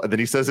cool. And then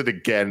he says it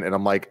again, and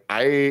I'm like,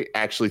 I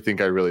actually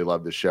think I really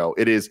love this show.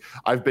 It is,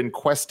 I've been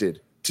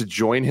quested to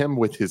join him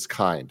with his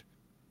kind.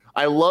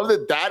 I love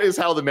that is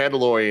how The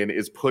Mandalorian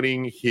is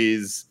putting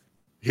his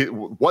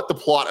what the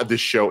plot of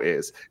this show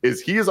is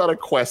he is on a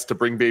quest to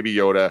bring Baby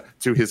Yoda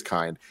to his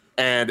kind.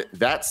 And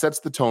that sets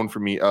the tone for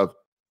me of,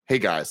 hey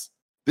guys,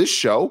 this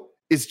show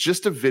is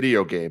just a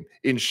video game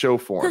in show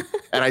form.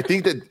 And I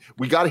think that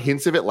we got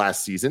hints of it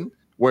last season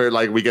where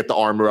like we get the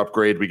armor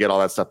upgrade, we get all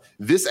that stuff.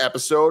 This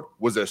episode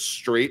was a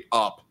straight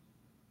up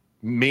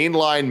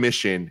mainline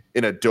mission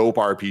in a dope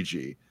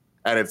RPG.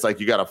 And it's like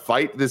you got to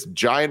fight this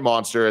giant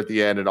monster at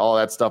the end and all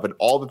that stuff and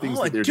all the things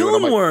Oh, a that they're doing.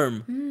 I'm like,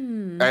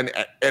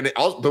 Doomworm. and it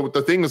also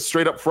the thing is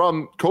straight up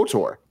from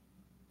KOTOR,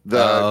 the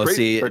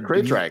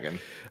Krayt Dragon.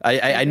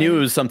 I knew it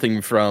was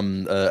something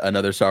from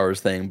another Star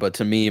Wars thing, but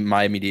to me,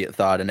 my immediate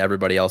thought, and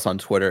everybody else on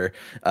Twitter,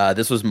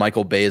 this was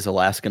Michael Bay's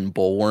Alaskan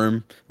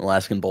Bullworm.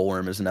 Alaskan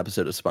Bullworm is an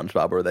episode of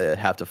SpongeBob where they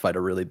have to fight a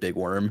really big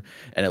worm,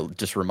 and it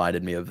just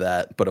reminded me of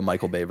that, but a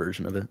Michael Bay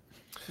version of it.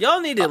 Y'all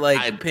need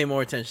to pay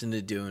more attention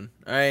to Dune.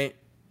 All right,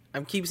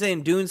 I keep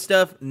saying Dune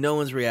stuff. No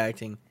one's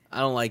reacting. I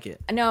don't like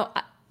it. No,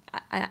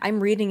 I'm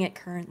reading it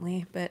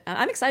currently, but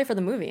I'm excited for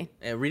the movie.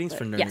 Yeah, reading's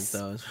for nerds, yes.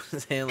 though. I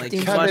was saying, like,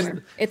 Dude, watch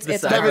Kevin, it's the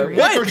it's sci-fi- all Kevin,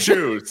 right. pick or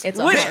choose. It's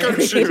all Pick or right.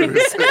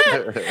 choose.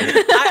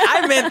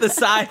 I meant the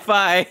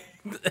sci-fi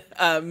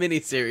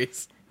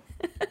miniseries.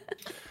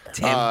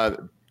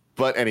 Damn.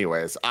 But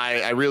anyways,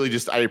 I really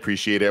just I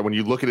appreciate it when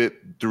you look at it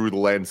through the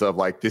lens of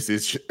like this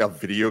is a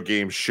video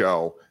game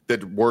show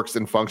that works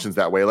and functions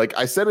that way. Like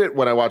I said it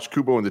when I watched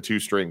Kubo and the Two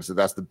Strings, that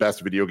that's the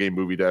best video game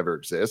movie to ever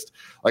exist.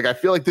 Like I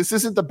feel like this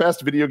isn't the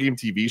best video game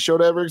TV show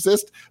to ever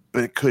exist,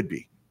 but it could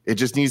be. It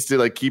just needs to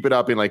like keep it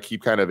up and like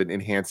keep kind of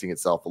enhancing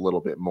itself a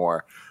little bit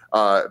more.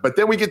 But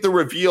then we get the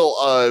reveal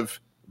of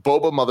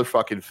Boba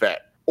motherfucking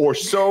Fett, or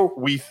so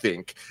we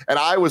think. And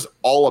I was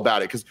all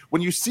about it because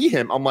when you see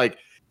him, I'm like,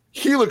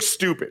 he looks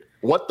stupid.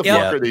 What the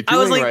fuck are they doing I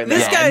was like, right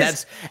this now?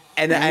 guy's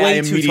and I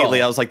way too immediately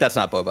tall. I was like, that's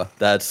not Boba.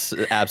 That's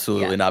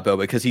absolutely not Boba,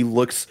 because he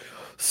looks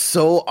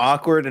so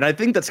awkward, and I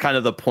think that's kind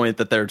of the point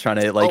that they're trying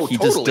to like. Oh, he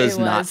just totally. does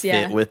It not was, fit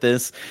yeah. with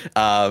this.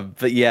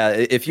 But yeah,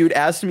 if you'd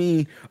asked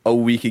me a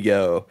week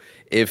ago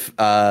if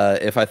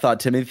I thought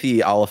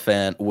Timothy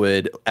Oliphant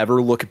would ever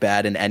look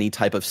bad in any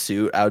type of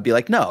suit, I would be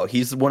like, no,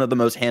 he's one of the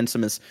most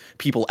handsomest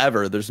people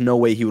ever. There's no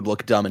way he would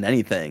look dumb in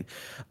anything.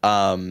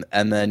 And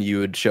then you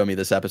would show me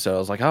this episode. I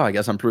was like, oh, I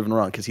guess I'm proven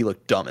wrong because he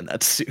looked dumb in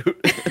that suit.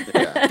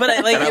 Yeah. But I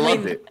And I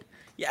loved mean, it.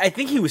 yeah, I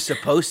think he was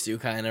supposed to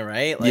kind of,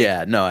 right? Like,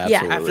 yeah, no, Yeah.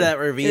 absolutely. after that It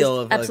reveal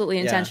was of like, absolutely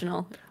yeah.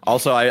 intentional.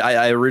 Also,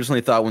 I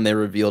originally thought when they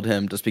revealed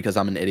him, just because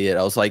I'm an idiot,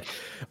 I was like,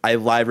 I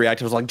live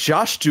reacted. I was like,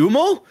 Josh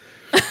Duhamel?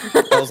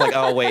 I was like,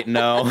 oh wait,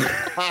 no.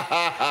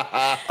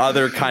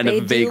 Other kind They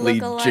of do vaguely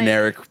look alike.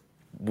 generic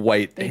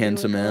white They do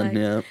handsome look man.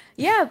 alike.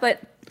 Yeah. Yeah,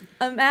 but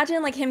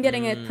imagine like him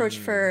getting approached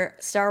for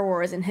Star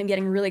Wars and him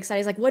getting really excited.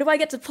 He's like, "What do I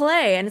get to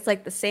play?" And it's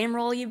like the same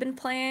role you've been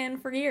playing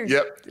for years.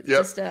 Yep, yep.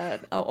 Just a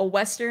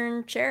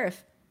Western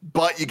sheriff.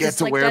 But you get Just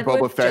to like wear Deadwood,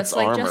 Boba Fett's just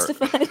like armor.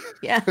 Justified.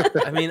 Yeah.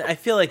 I mean, I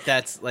feel like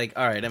that's like,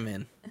 all right, I'm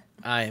in.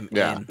 I am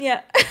Yeah. in.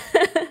 Yeah.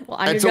 Well,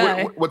 I'm And your so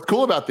guy. what's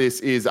cool about this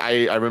is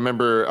I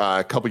remember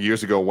a couple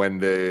years ago when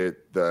the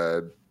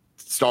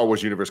Star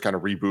Wars universe kind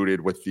of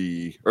rebooted with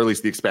or at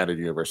least the expanded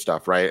universe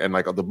stuff, right? And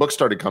like the books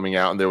started coming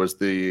out, and there was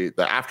the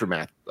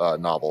Aftermath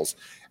novels.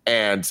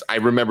 And I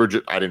remember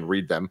I didn't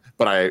read them,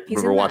 but I He's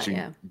remember in that, watching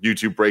yeah.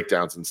 YouTube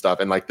breakdowns and stuff.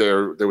 And like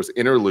there was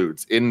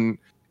interludes in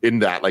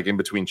that, like in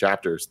between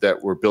chapters,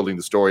 that were building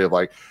the story of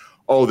like,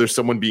 oh, there's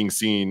someone being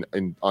seen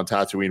on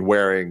Tatooine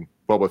wearing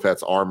Boba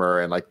Fett's armor,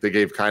 and like they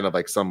gave kind of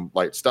like some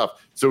light stuff.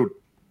 So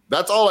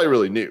that's all I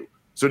really knew.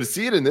 So to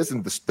see it in this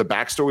and the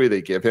backstory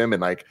they give him,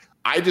 and like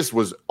I just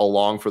was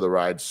along for the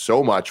ride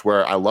so much,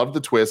 where I loved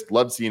the twist,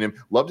 loved seeing him,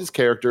 loved his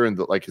character and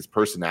like his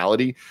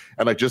personality,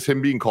 and like just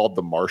him being called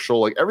the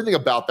Marshal, like everything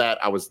about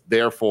that I was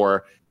there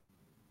for.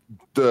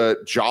 The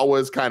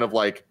Jawas kind of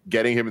like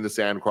getting him in the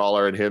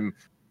Sandcrawler and him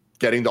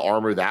getting the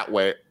armor that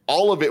way,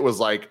 all of it was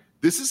like,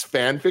 this is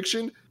fan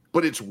fiction,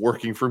 but it's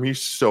working for me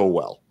so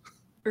well.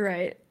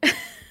 Right.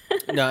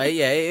 No,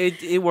 yeah,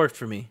 it worked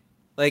for me.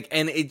 Like,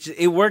 and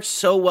it worked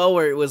so well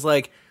where it was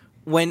like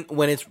when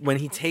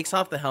he takes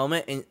off the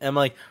helmet, and I'm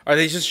like, are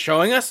they just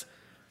showing us?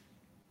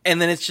 And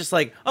then it's just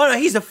like, oh no,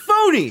 he's a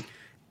phony.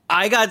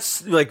 I got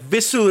like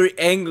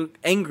viscerally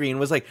angry and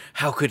was like,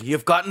 how could he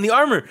have gotten the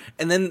armor?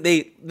 And then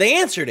they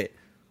answered it.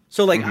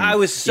 So like I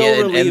was so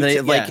relieved. And they,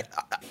 yeah. like,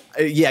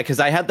 yeah, because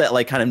I had that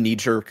like kind of knee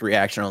jerk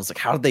reaction. I was like,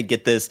 how did they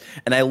get this?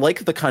 And I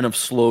like the kind of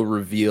slow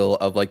reveal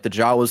of like the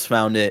Jawas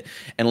found it,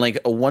 and like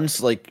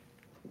once like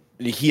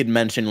he had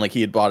mentioned like he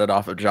had bought it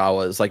off of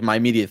Jawas, like my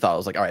immediate thought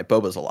was like, all right,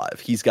 Boba's alive.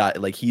 He's got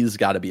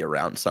to be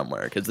around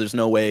somewhere, because there's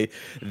no way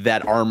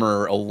that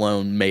armor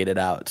alone made it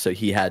out. So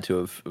he had to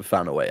have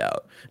found a way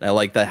out. And I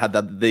like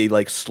that they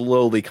like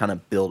slowly kind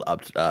of build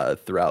up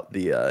throughout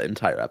the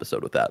entire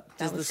episode with that.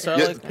 Does the was Sarlacc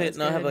good. That pit was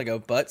not have good. like a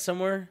butt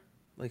somewhere?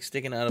 Like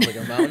sticking out of like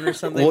a mountain or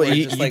something? Well, where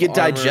you, just, you like, get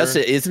armor-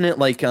 digested, isn't it?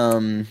 Like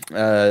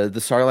the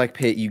Sarlacc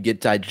pit, you get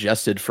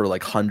digested for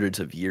like hundreds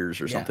of years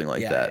or Yeah, something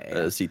like yeah, that.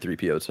 yeah, yeah.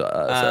 C-3PO says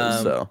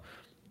Um, so.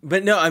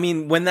 But no, I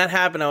mean, when that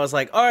happened, I was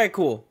like, all right,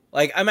 cool.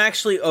 Like, I'm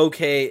actually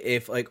okay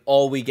if like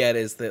all we get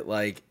is that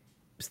like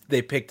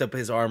they picked up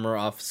his armor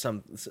off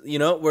some,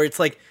 where it's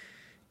like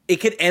it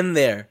could end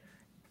there,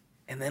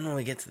 and then when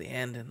we get to the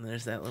end and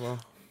there's that little.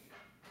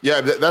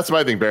 Yeah, that's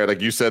my thing, Barrett.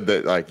 Like you said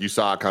that, like you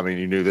saw it coming,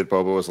 you knew that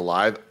Boba was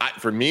alive.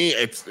 For me,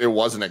 it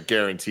wasn't a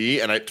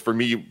guarantee, and for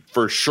me,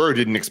 for sure,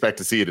 didn't expect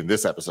to see it in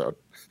this episode.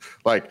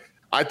 Like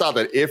I thought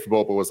that if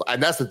Boba was,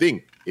 and that's the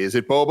thing, is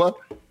it Boba?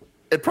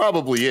 It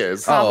probably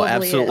is. Probably Oh,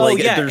 absolutely. is. Like,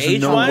 Oh, yeah, there's no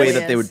age-wise? way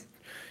that they would.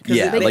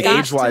 Yeah, they like got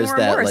age wise, Timur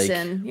that like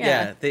Morrison.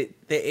 Yeah, they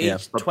Yeah.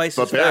 aged twice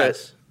But as Barrett-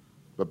 fast.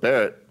 But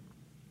Barrett,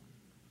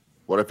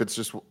 what if it's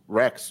just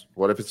Rex?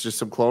 What if it's just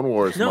some Clone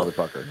Wars No,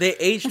 motherfucker? they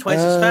age twice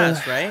as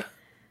fast, right?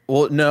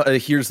 Well, no.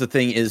 Here's the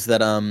thing: is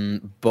that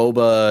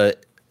Boba,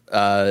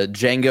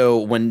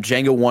 Django, when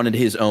Django wanted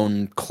his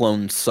own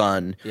clone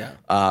son,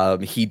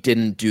 he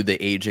didn't do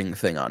the aging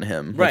thing on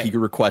him. Like, Right. he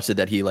requested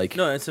that he like.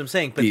 No, that's what I'm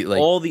saying. But Be, like-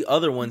 all the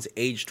other ones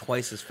age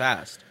twice as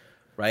fast,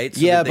 right?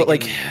 So Yeah, that they but,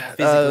 like, can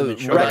physically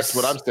mature. But Rex- that's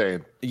what I'm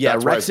saying. Yeah,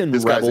 That's why Rex and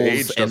this guy's age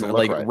Rebels, and doesn't look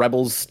like right.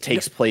 Rebels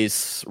takes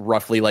place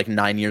roughly like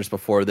 9 years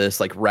before this.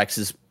 Like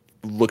Rex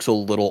looks a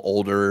little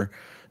older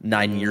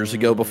 9 years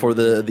ago before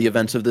the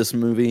events of this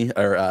movie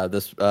or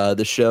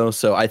this show.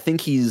 So I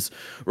think he's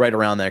right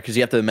around there, because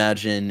you have to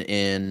imagine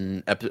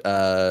in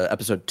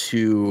episode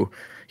 2,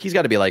 he's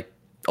got to be like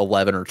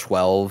 11 or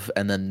 12,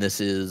 and then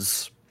this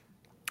is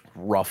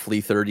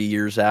roughly 30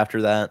 years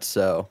after that.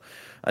 So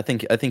I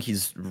think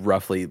he's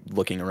roughly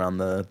looking around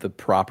the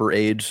proper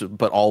age,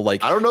 but all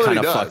like I don't know that kind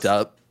he of does. fucked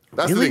up.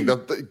 That's Really? the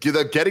thing.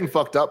 The getting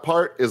fucked up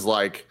part is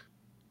like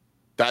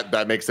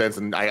that makes sense,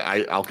 and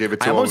I'll give it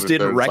to I him. almost if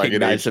didn't there's, like, an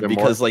recognize age him more.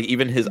 because like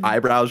even his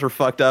eyebrows were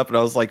fucked up, and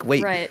I was like,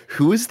 wait, Right.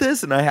 who is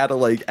this? And I had to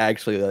like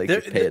actually like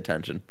There- pay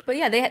attention. But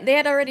yeah, they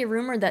had already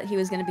rumored that he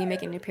was going to be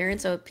making an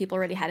appearance, so people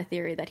already had a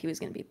theory that he was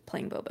going to be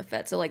playing Boba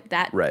Fett. So like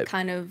that Right.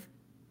 kind of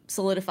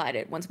solidified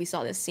it once we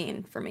saw this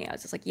scene for me. I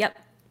was just like, yep.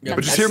 Yeah,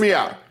 But just hear me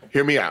out.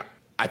 Hear me out.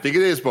 I think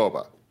it is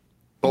Boba.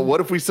 But what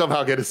if we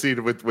somehow get a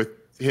scene with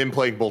him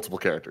playing multiple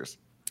characters?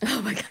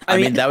 Oh my god. I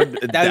mean, that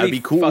would be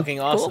cool. Fucking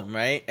awesome,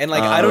 right? And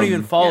like, I don't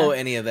even follow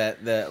any of that.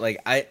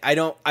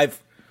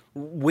 I've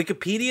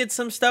Wikipedia'd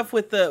some stuff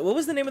with what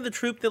was the name of the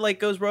troop that like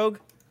goes rogue?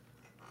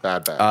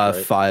 Bad. Right?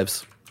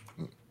 Fives.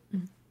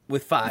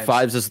 With Fives.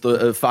 Fives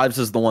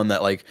is the one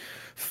that like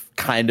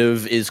kind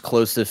of is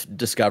close to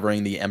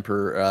discovering the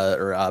Emperor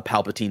or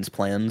Palpatine's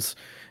plans,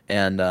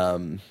 and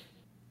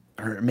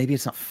or maybe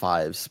it's not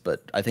Fives,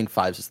 but I think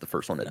Fives is the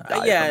first one to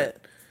die. Yeah,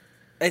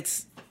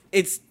 it's.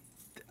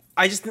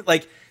 I just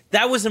like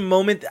that was a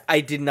moment that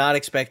I did not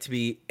expect to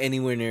be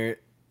anywhere near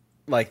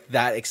like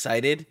that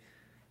excited,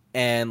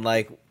 and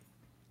like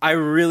I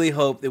really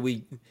hope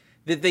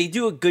that they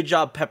do a good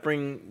job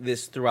peppering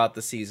this throughout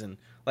the season.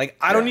 Like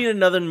I don't need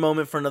another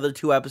moment for another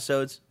 2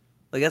 episodes.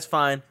 Like that's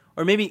fine,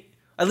 or maybe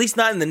at least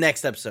not in the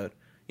next episode,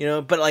 you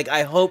know. But like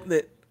I hope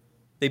that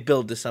they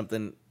build to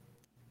something.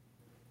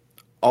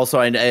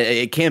 Also,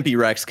 it can't be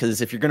Rex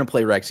because if you're gonna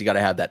play Rex, you got to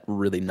have that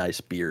really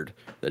nice beard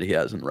that he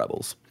has in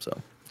Rebels. So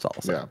that's all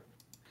I'll say. Yeah.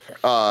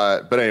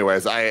 But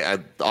anyways, I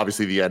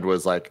obviously the end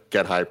was like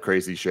get hype,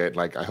 crazy shit.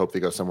 Like I hope they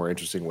go somewhere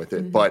interesting with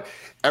it. But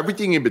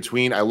everything in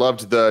between, I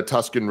loved the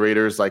Tusken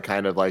Raiders, like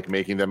kind of like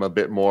making them a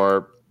bit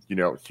more, you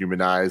know,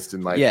 humanized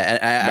and like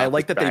and I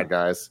like that bad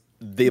guys.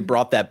 They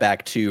brought that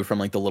back too from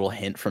like the little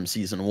hint from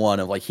season 1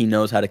 of like he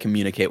knows how to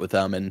communicate with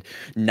them and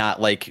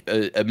not like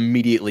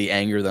immediately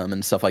anger them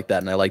and stuff like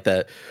that. And I like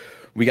that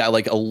we got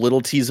like a little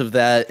tease of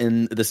that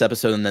in this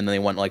episode, and then they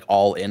went like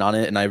all in on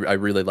it, and I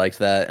really liked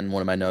that. And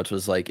one of my notes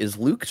was like, is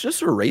Luke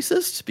just a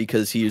racist?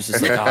 Because he was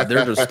just like, oh,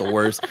 they're just the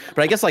worst.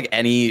 But I guess like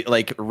any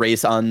like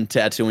race on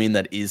Tatooine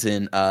that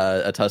isn't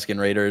a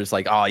Tusken Raider is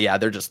like, oh yeah,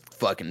 they're just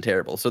fucking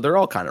terrible. So they're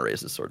all kind of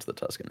racist towards the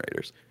Tusken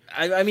Raiders.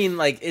 I mean,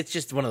 like it's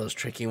just one of those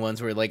tricky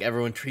ones where like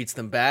everyone treats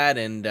them bad,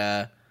 and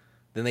then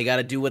they got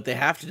to do what they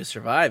have to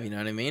survive. You know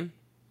what I mean?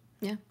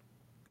 Yeah.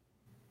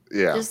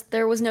 Yeah. Just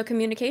there was no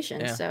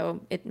communication, Yeah. so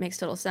it makes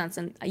total sense.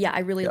 And yeah, I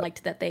really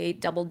liked that they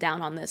doubled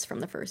down on this from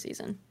the first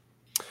season.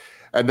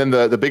 And then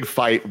the big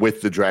fight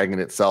with the dragon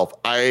itself,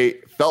 I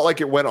felt like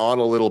it went on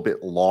a little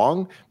bit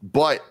long,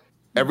 but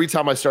every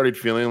time I started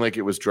feeling like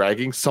it was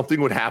dragging,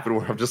 something would happen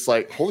where I'm just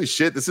like, holy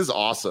shit, this is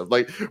awesome.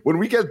 Like when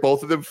we get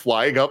both of them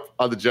flying up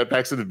on the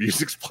jetpacks and the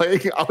music's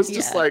playing, I was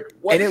just like,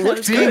 what? And it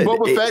looked Seeing good.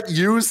 Boba Fett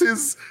use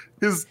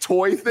his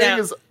toy thing Now-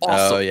 is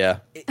awesome. Oh yeah.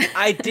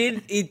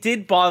 It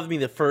did bother me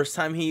the first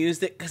time he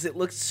used it because it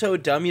looked so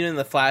dumb, you know, in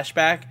the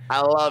flashback.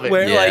 I love it.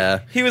 Where Yeah.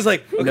 like he was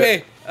like,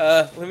 okay,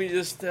 let me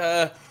just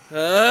A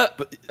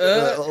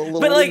little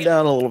but like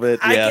down a little bit.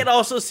 I Yeah. can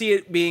also see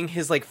it being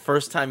his like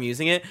first time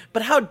using it.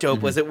 But how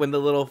dope was it when the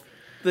little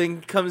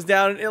thing comes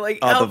down and it like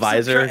Oh, the helps him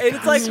visor. and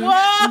it's like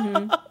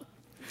whoa.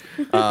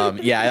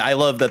 Yeah, I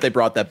love that they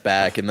brought that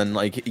back. And then,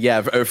 like,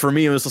 yeah, for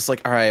me, it was just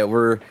like, all right,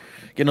 we're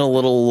getting a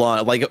little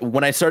long. Like,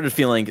 when I started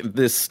feeling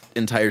this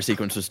entire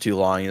sequence was too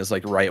long, it was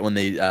like right when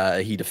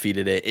he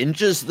defeated it in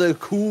just the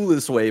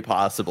coolest way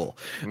possible,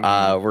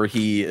 where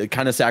he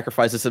kind of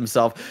sacrifices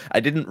himself. I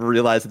didn't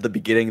realize at the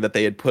beginning that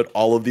they had put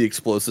all of the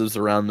explosives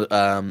around,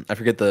 I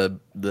forget the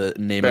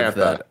name of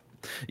that.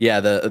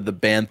 Yeah, the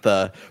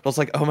bantha. I was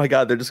like, oh my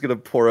god, they're just gonna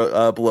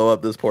blow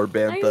up this poor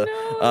bantha.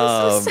 I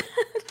know, this is so sad.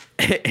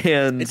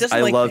 And It doesn't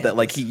I like love that,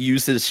 like banthas. he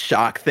uses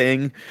shock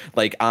thing,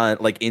 like on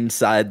like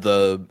inside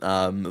the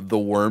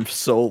worm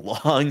so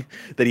long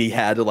that he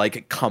had to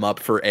like come up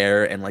for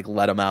air and like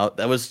let him out.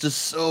 That was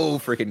just so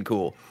freaking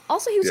cool.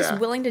 Also, he was Yeah. just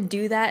willing to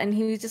do that, and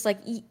he was just like,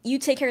 "You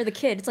take care of the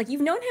kid." It's like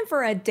you've known him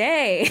for a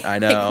day. I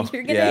know. Like,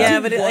 you're gonna Yeah. Yeah,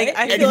 do but it, like, what?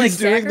 I And feel like he's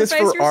doing this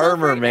sacrifice for yourself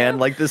armor, right man.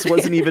 now? Like this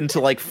wasn't even to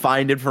like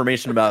find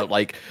information about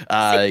like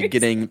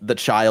getting the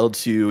child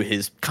to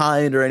his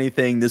kind or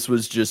anything. This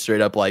was just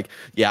straight up like,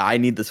 yeah, I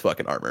need this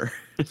fucking armor.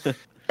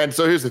 And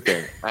so here's the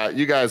thing.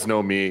 You guys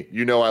know me.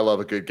 You know I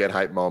love a good get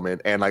hype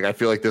moment. And like I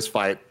feel like this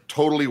fight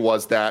totally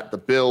was that. The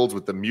builds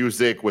with the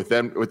music, with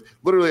them, with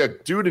literally a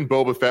dude in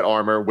Boba Fett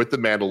armor with the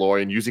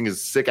Mandalorian using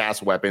his sick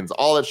ass weapons.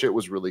 All that shit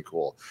was really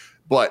cool.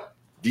 But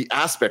the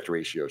aspect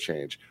ratio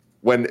change.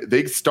 When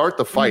they start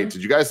the fight,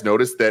 did you guys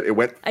notice that it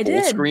went I full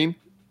did. screen?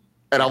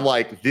 And I'm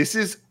like, this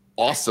is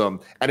awesome.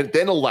 And it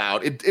then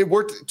allowed it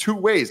worked 2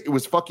 ways. It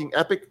was fucking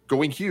epic,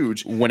 going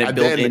huge. When it and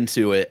built then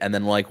into it, and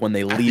then like when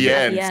they leave the it.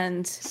 end, the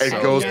end. it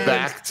So goes good.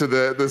 back to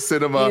the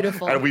cinema,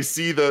 Beautiful. and we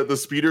see the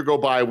speeder go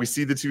by. We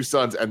see the 2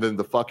 sons, and then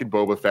the fucking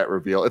Boba Fett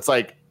reveal. It's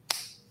like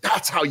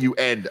that's how you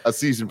end a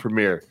season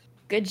premiere.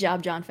 Good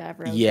job, John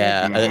Favreau.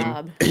 Yeah, Good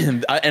job.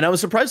 and I was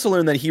surprised to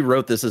learn that he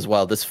wrote this as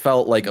well. This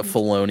felt like a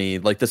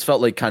Filoni, like this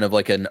felt like kind of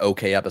like an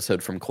okay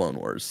episode from Clone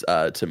Wars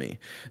to me.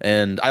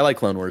 And I like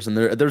Clone Wars, and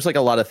there's like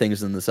a lot of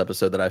things in this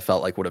episode that I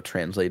felt like would have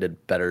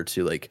translated better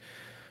to like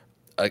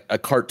a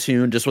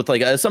cartoon, just with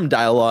like some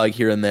dialogue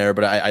here and there.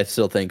 But I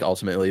still think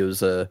ultimately it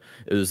was a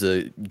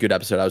good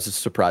episode. I was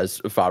just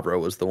surprised Favreau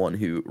was the one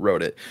who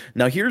wrote it.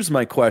 Now here's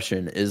my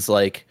question: is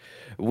like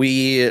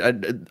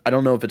I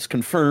don't know if it's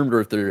confirmed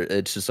or if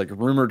it's just like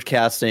rumored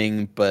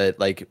casting, but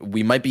like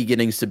we might be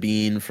getting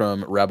Sabine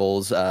from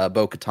Rebels,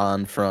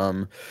 Bo-Katan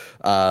from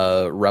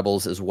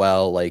Rebels as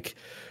well. Like,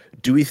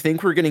 do we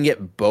think we're gonna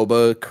get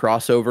Boba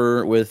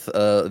crossover with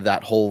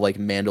that whole like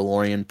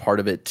Mandalorian part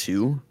of it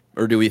too,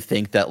 or do we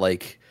think that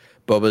like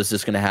Boba's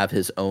just gonna have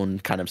his own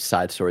kind of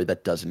side story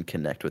that doesn't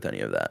connect with any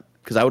of that?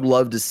 Because I would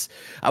love to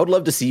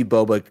see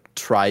Boba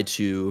try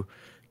to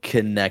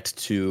connect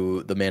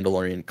to the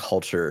Mandalorian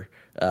culture.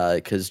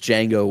 Because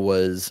Django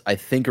was, I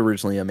think,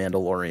 originally a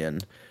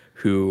Mandalorian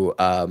who,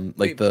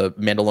 the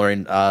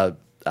Mandalorian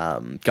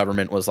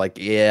government was like,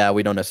 yeah,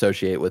 we don't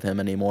associate with him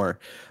anymore.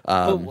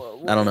 I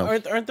don't know.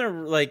 Aren't there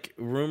like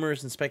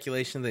rumors and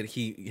speculation that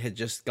he had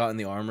just gotten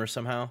the armor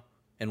somehow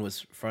and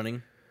was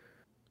fronting?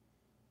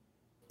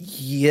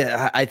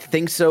 Yeah, I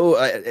think so.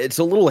 It's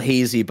a little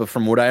hazy, but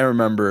from what I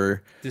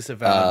remember,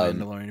 Disavowed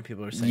Mandalorian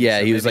people are saying. Yeah,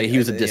 so he was maybe, he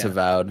was a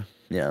disavowed.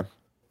 Yeah.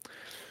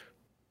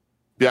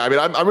 Yeah, I mean,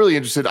 I'm really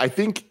interested. I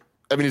mean,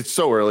 it's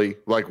so early.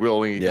 Like, we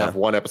only have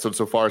one episode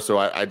so far,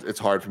 so it's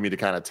hard for me to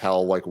kind of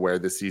tell like where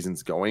this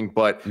season's going.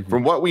 But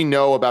from what we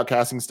know about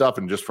casting stuff,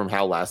 and just from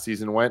how last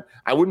season went,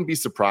 I wouldn't be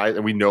surprised.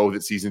 And we know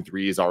that season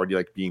 3 is already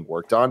like being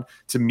worked on.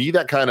 To me,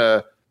 that kind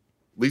of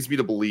leads me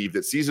to believe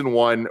that season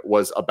 1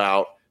 was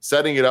about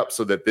setting it up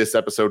so that this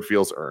episode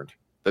feels earned.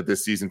 That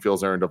this season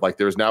feels earned. Of like,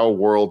 there's now a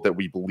world that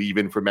we believe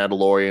in for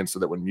Mandalorian, so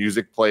that when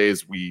music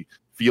plays, we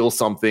feel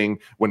something.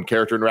 When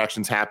character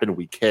interactions happen,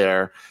 we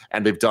care,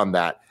 and they've done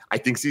that. I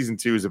think season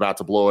 2 is about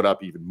to blow it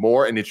up even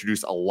more and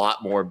introduce a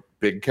lot more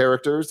big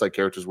characters, like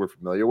characters we're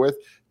familiar with,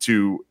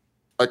 to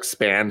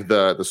expand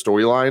the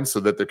storyline so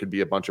that there could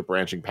be a bunch of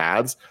branching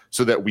paths,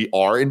 so that we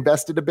are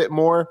invested a bit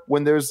more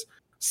when there's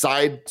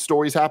side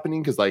stories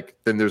happening, because like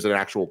then there's an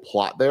actual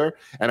plot there.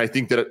 And I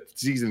think that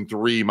season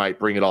 3 might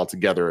bring it all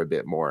together a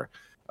bit more.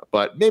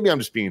 But maybe I'm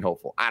just being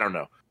hopeful. I don't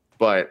know.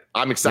 But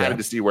I'm excited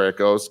to see where it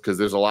goes, because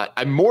there's a lot.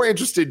 I'm more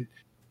interested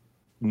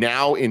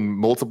now in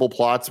multiple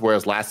plots,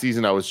 whereas last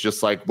season I was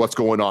just like, what's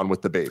going on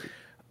with the baby?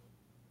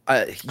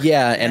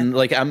 And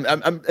like I'm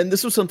and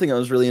this was something I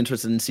was really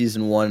interested in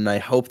season 1, and I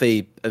hope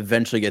they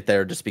eventually get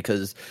there, just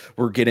because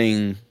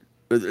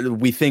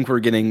we think we're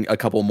getting a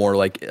couple more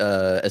like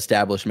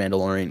established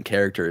Mandalorian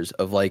characters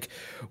of like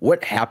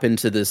what happened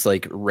to this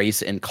like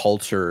race and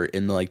culture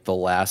in like the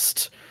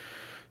last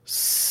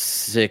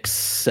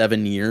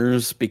 6-7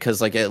 years,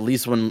 because like at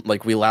least when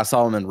like we last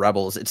saw them in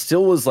Rebels, it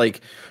still was like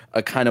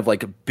a kind of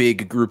like a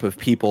big group of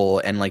people,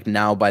 and like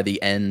now by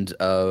the end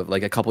of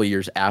like a couple of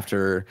years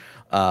after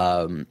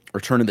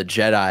Return of the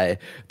Jedi,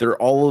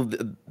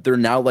 they're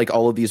now like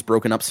all of these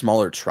broken up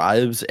smaller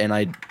tribes, and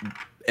I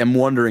am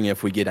wondering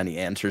if we get any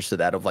answers to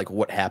that, of like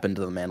what happened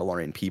to the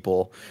Mandalorian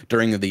people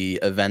during the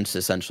events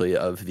essentially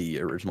of the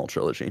original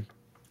trilogy.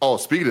 Oh,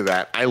 speaking of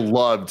that, I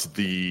loved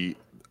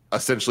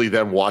essentially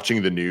them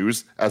watching the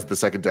news as the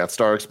second Death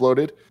Star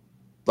exploded.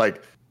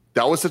 Like,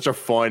 that was such a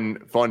fun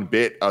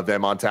bit of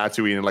them on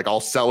Tatooine and like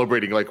all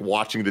celebrating, like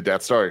watching the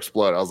Death Star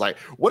explode. I was like,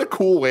 what a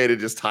cool way to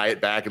just tie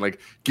it back and like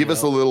give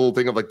us a little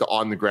thing of like the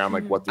on the ground,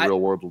 like what the real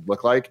world would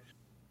look like.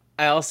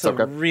 I also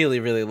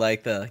really, really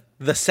like the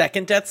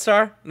second Death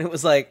Star, and it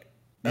was like,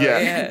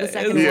 the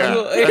second one.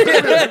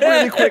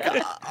 Really quick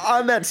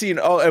on that scene.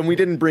 Oh, and we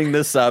didn't bring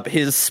this up.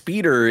 His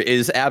speeder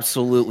is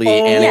absolutely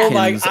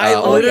Anakin's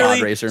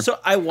pod racer. So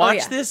I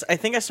watched this. I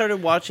think I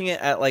started watching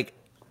it at like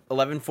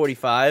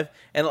 11:45,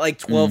 and at like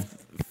 12,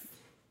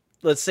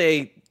 let's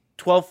say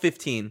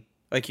 12:15.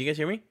 Like, can you guys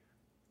hear me?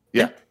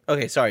 Yeah.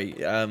 Okay, sorry.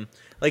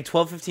 Like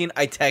 12:15,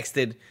 I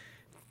texted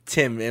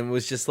Tim and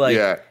was just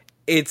like,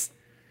 it's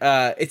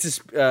what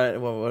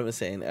was I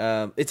saying?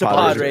 It's a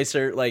pod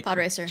racer, like pod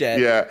racer. Jet.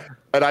 Yeah.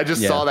 And I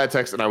just saw that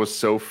text and I was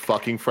so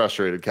fucking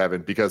frustrated,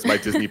 Kevin, because my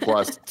Disney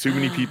Plus, too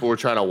many people were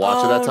trying to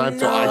watch at that time,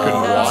 so I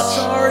couldn't watch.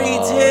 Sorry, Tim.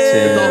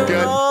 It's all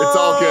good. It's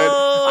all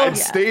good. I'd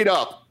stayed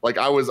up. Like,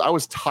 I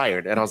was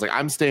tired, and I was like,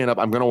 I'm staying up.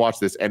 I'm gonna watch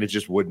this, and it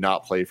just would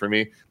not play for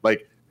me.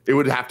 Like, it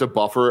would have to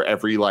buffer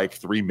every like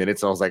 3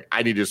 minutes. And I was like,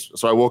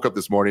 so I woke up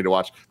this morning to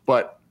watch.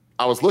 But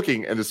I was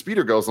looking, and the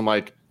speeder goes. I'm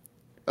like,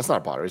 that's not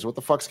a pod racer. What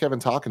the fuck's Kevin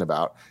talking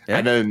about? Yeah.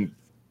 And then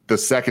the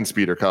second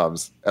speeder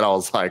comes, and I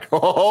was like,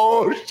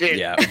 "Oh shit!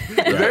 Yeah,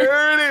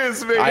 there it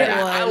is, man!"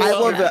 I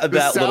love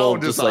that little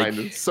design.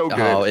 It's so good.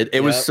 Oh,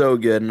 it was so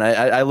good, and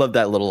I love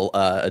that little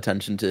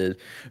attention to,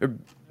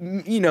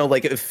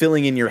 like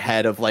filling in your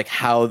head of like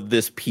how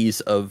this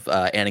piece of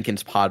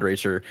Anakin's pod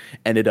racer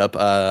ended up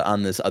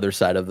on this other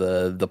side of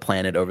the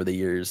planet over the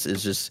years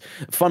is just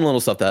fun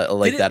little stuff that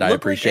I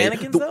appreciate. Like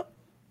Anakin's though?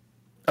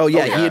 Oh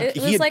yeah,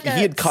 he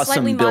had custom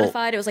slightly built.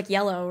 Modified. It was like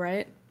yellow,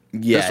 right?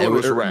 Yeah, it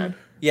was red.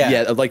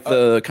 Yeah, like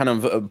the kind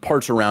of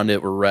parts around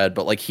it were red,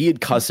 but like he had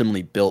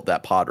customly built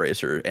that pod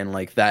racer, and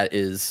like that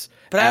is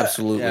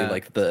absolutely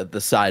like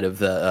the side of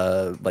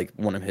the like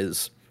one of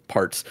his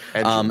parts.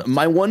 Engines.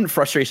 My one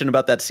frustration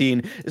about that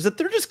scene is that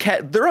they're just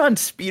they're on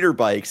speeder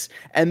bikes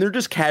and they're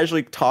just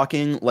casually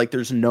talking like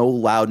there's no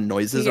loud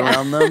noises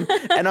around them.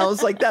 And I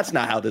was like, that's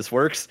not how this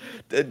works.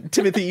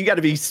 Timothy, you got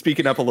to be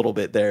speaking up a little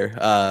bit there.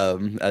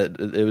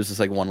 It was just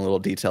like one little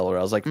detail where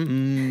I was like,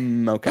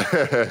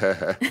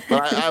 okay.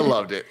 But I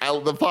loved it. I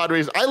love pod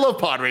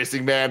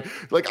racing, man.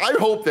 Like, I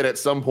hope that at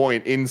some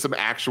point in some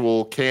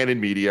actual canon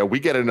media, we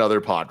get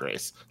another pod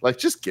race. Like,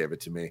 just give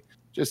it to me.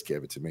 Just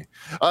give it to me.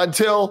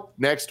 Until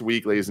next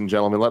week, ladies and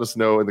gentlemen, let us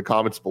know in the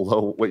comments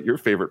below what your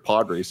favorite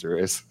pod racer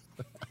is.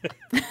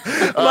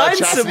 Mine's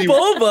Chastity,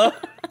 Sebulba.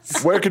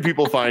 where can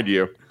people find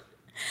you?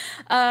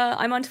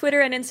 I'm on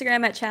Twitter and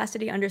Instagram at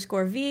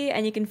chastity_v,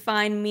 and you can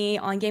find me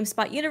on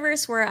GameSpot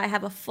Universe, where I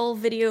have a full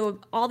video of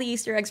all the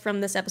Easter eggs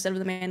from this episode of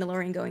The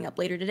Mandalorian going up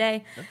later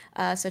today.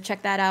 So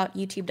check that out,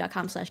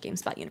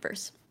 youtube.com/GameSpot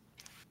Universe.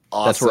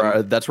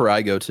 Awesome. That's where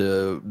I go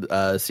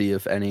to see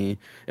if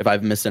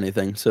I've missed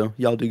anything. So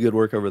y'all do good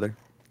work over there.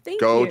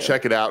 Go Thank you.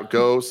 check it out.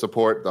 Go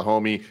support the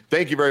homie.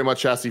 Thank you very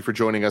much, Chastity, for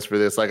joining us for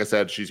this. Like I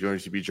said, she's going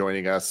to be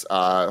joining us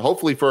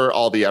hopefully for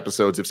all the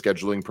episodes if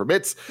scheduling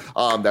permits.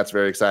 That's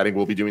very exciting.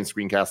 We'll be doing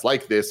screencasts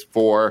like this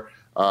for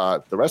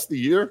the rest of the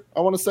year, I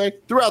want to say,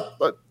 throughout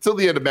till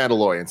the end of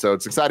Mandalorian. So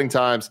it's exciting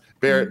times.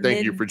 Barrett,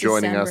 thank you for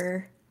joining us.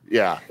 Mid-December.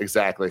 Yeah,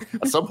 exactly.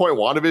 At some point,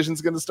 WandaVision's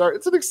going to start.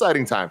 It's an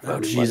exciting time for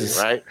everybody,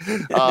 Jesus. right?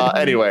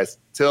 Anyways,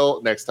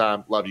 till next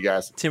time. Love you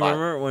guys. Tim, Bye.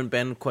 remember when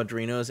Ben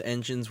Quadrino's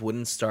engines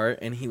wouldn't start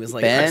and he was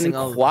like Ben pressing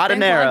all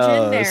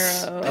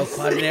Quadaneros. Oh,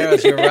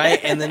 Quadaneros, you're right.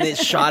 And then it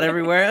shot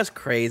everywhere. That's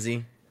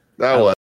crazy. That was.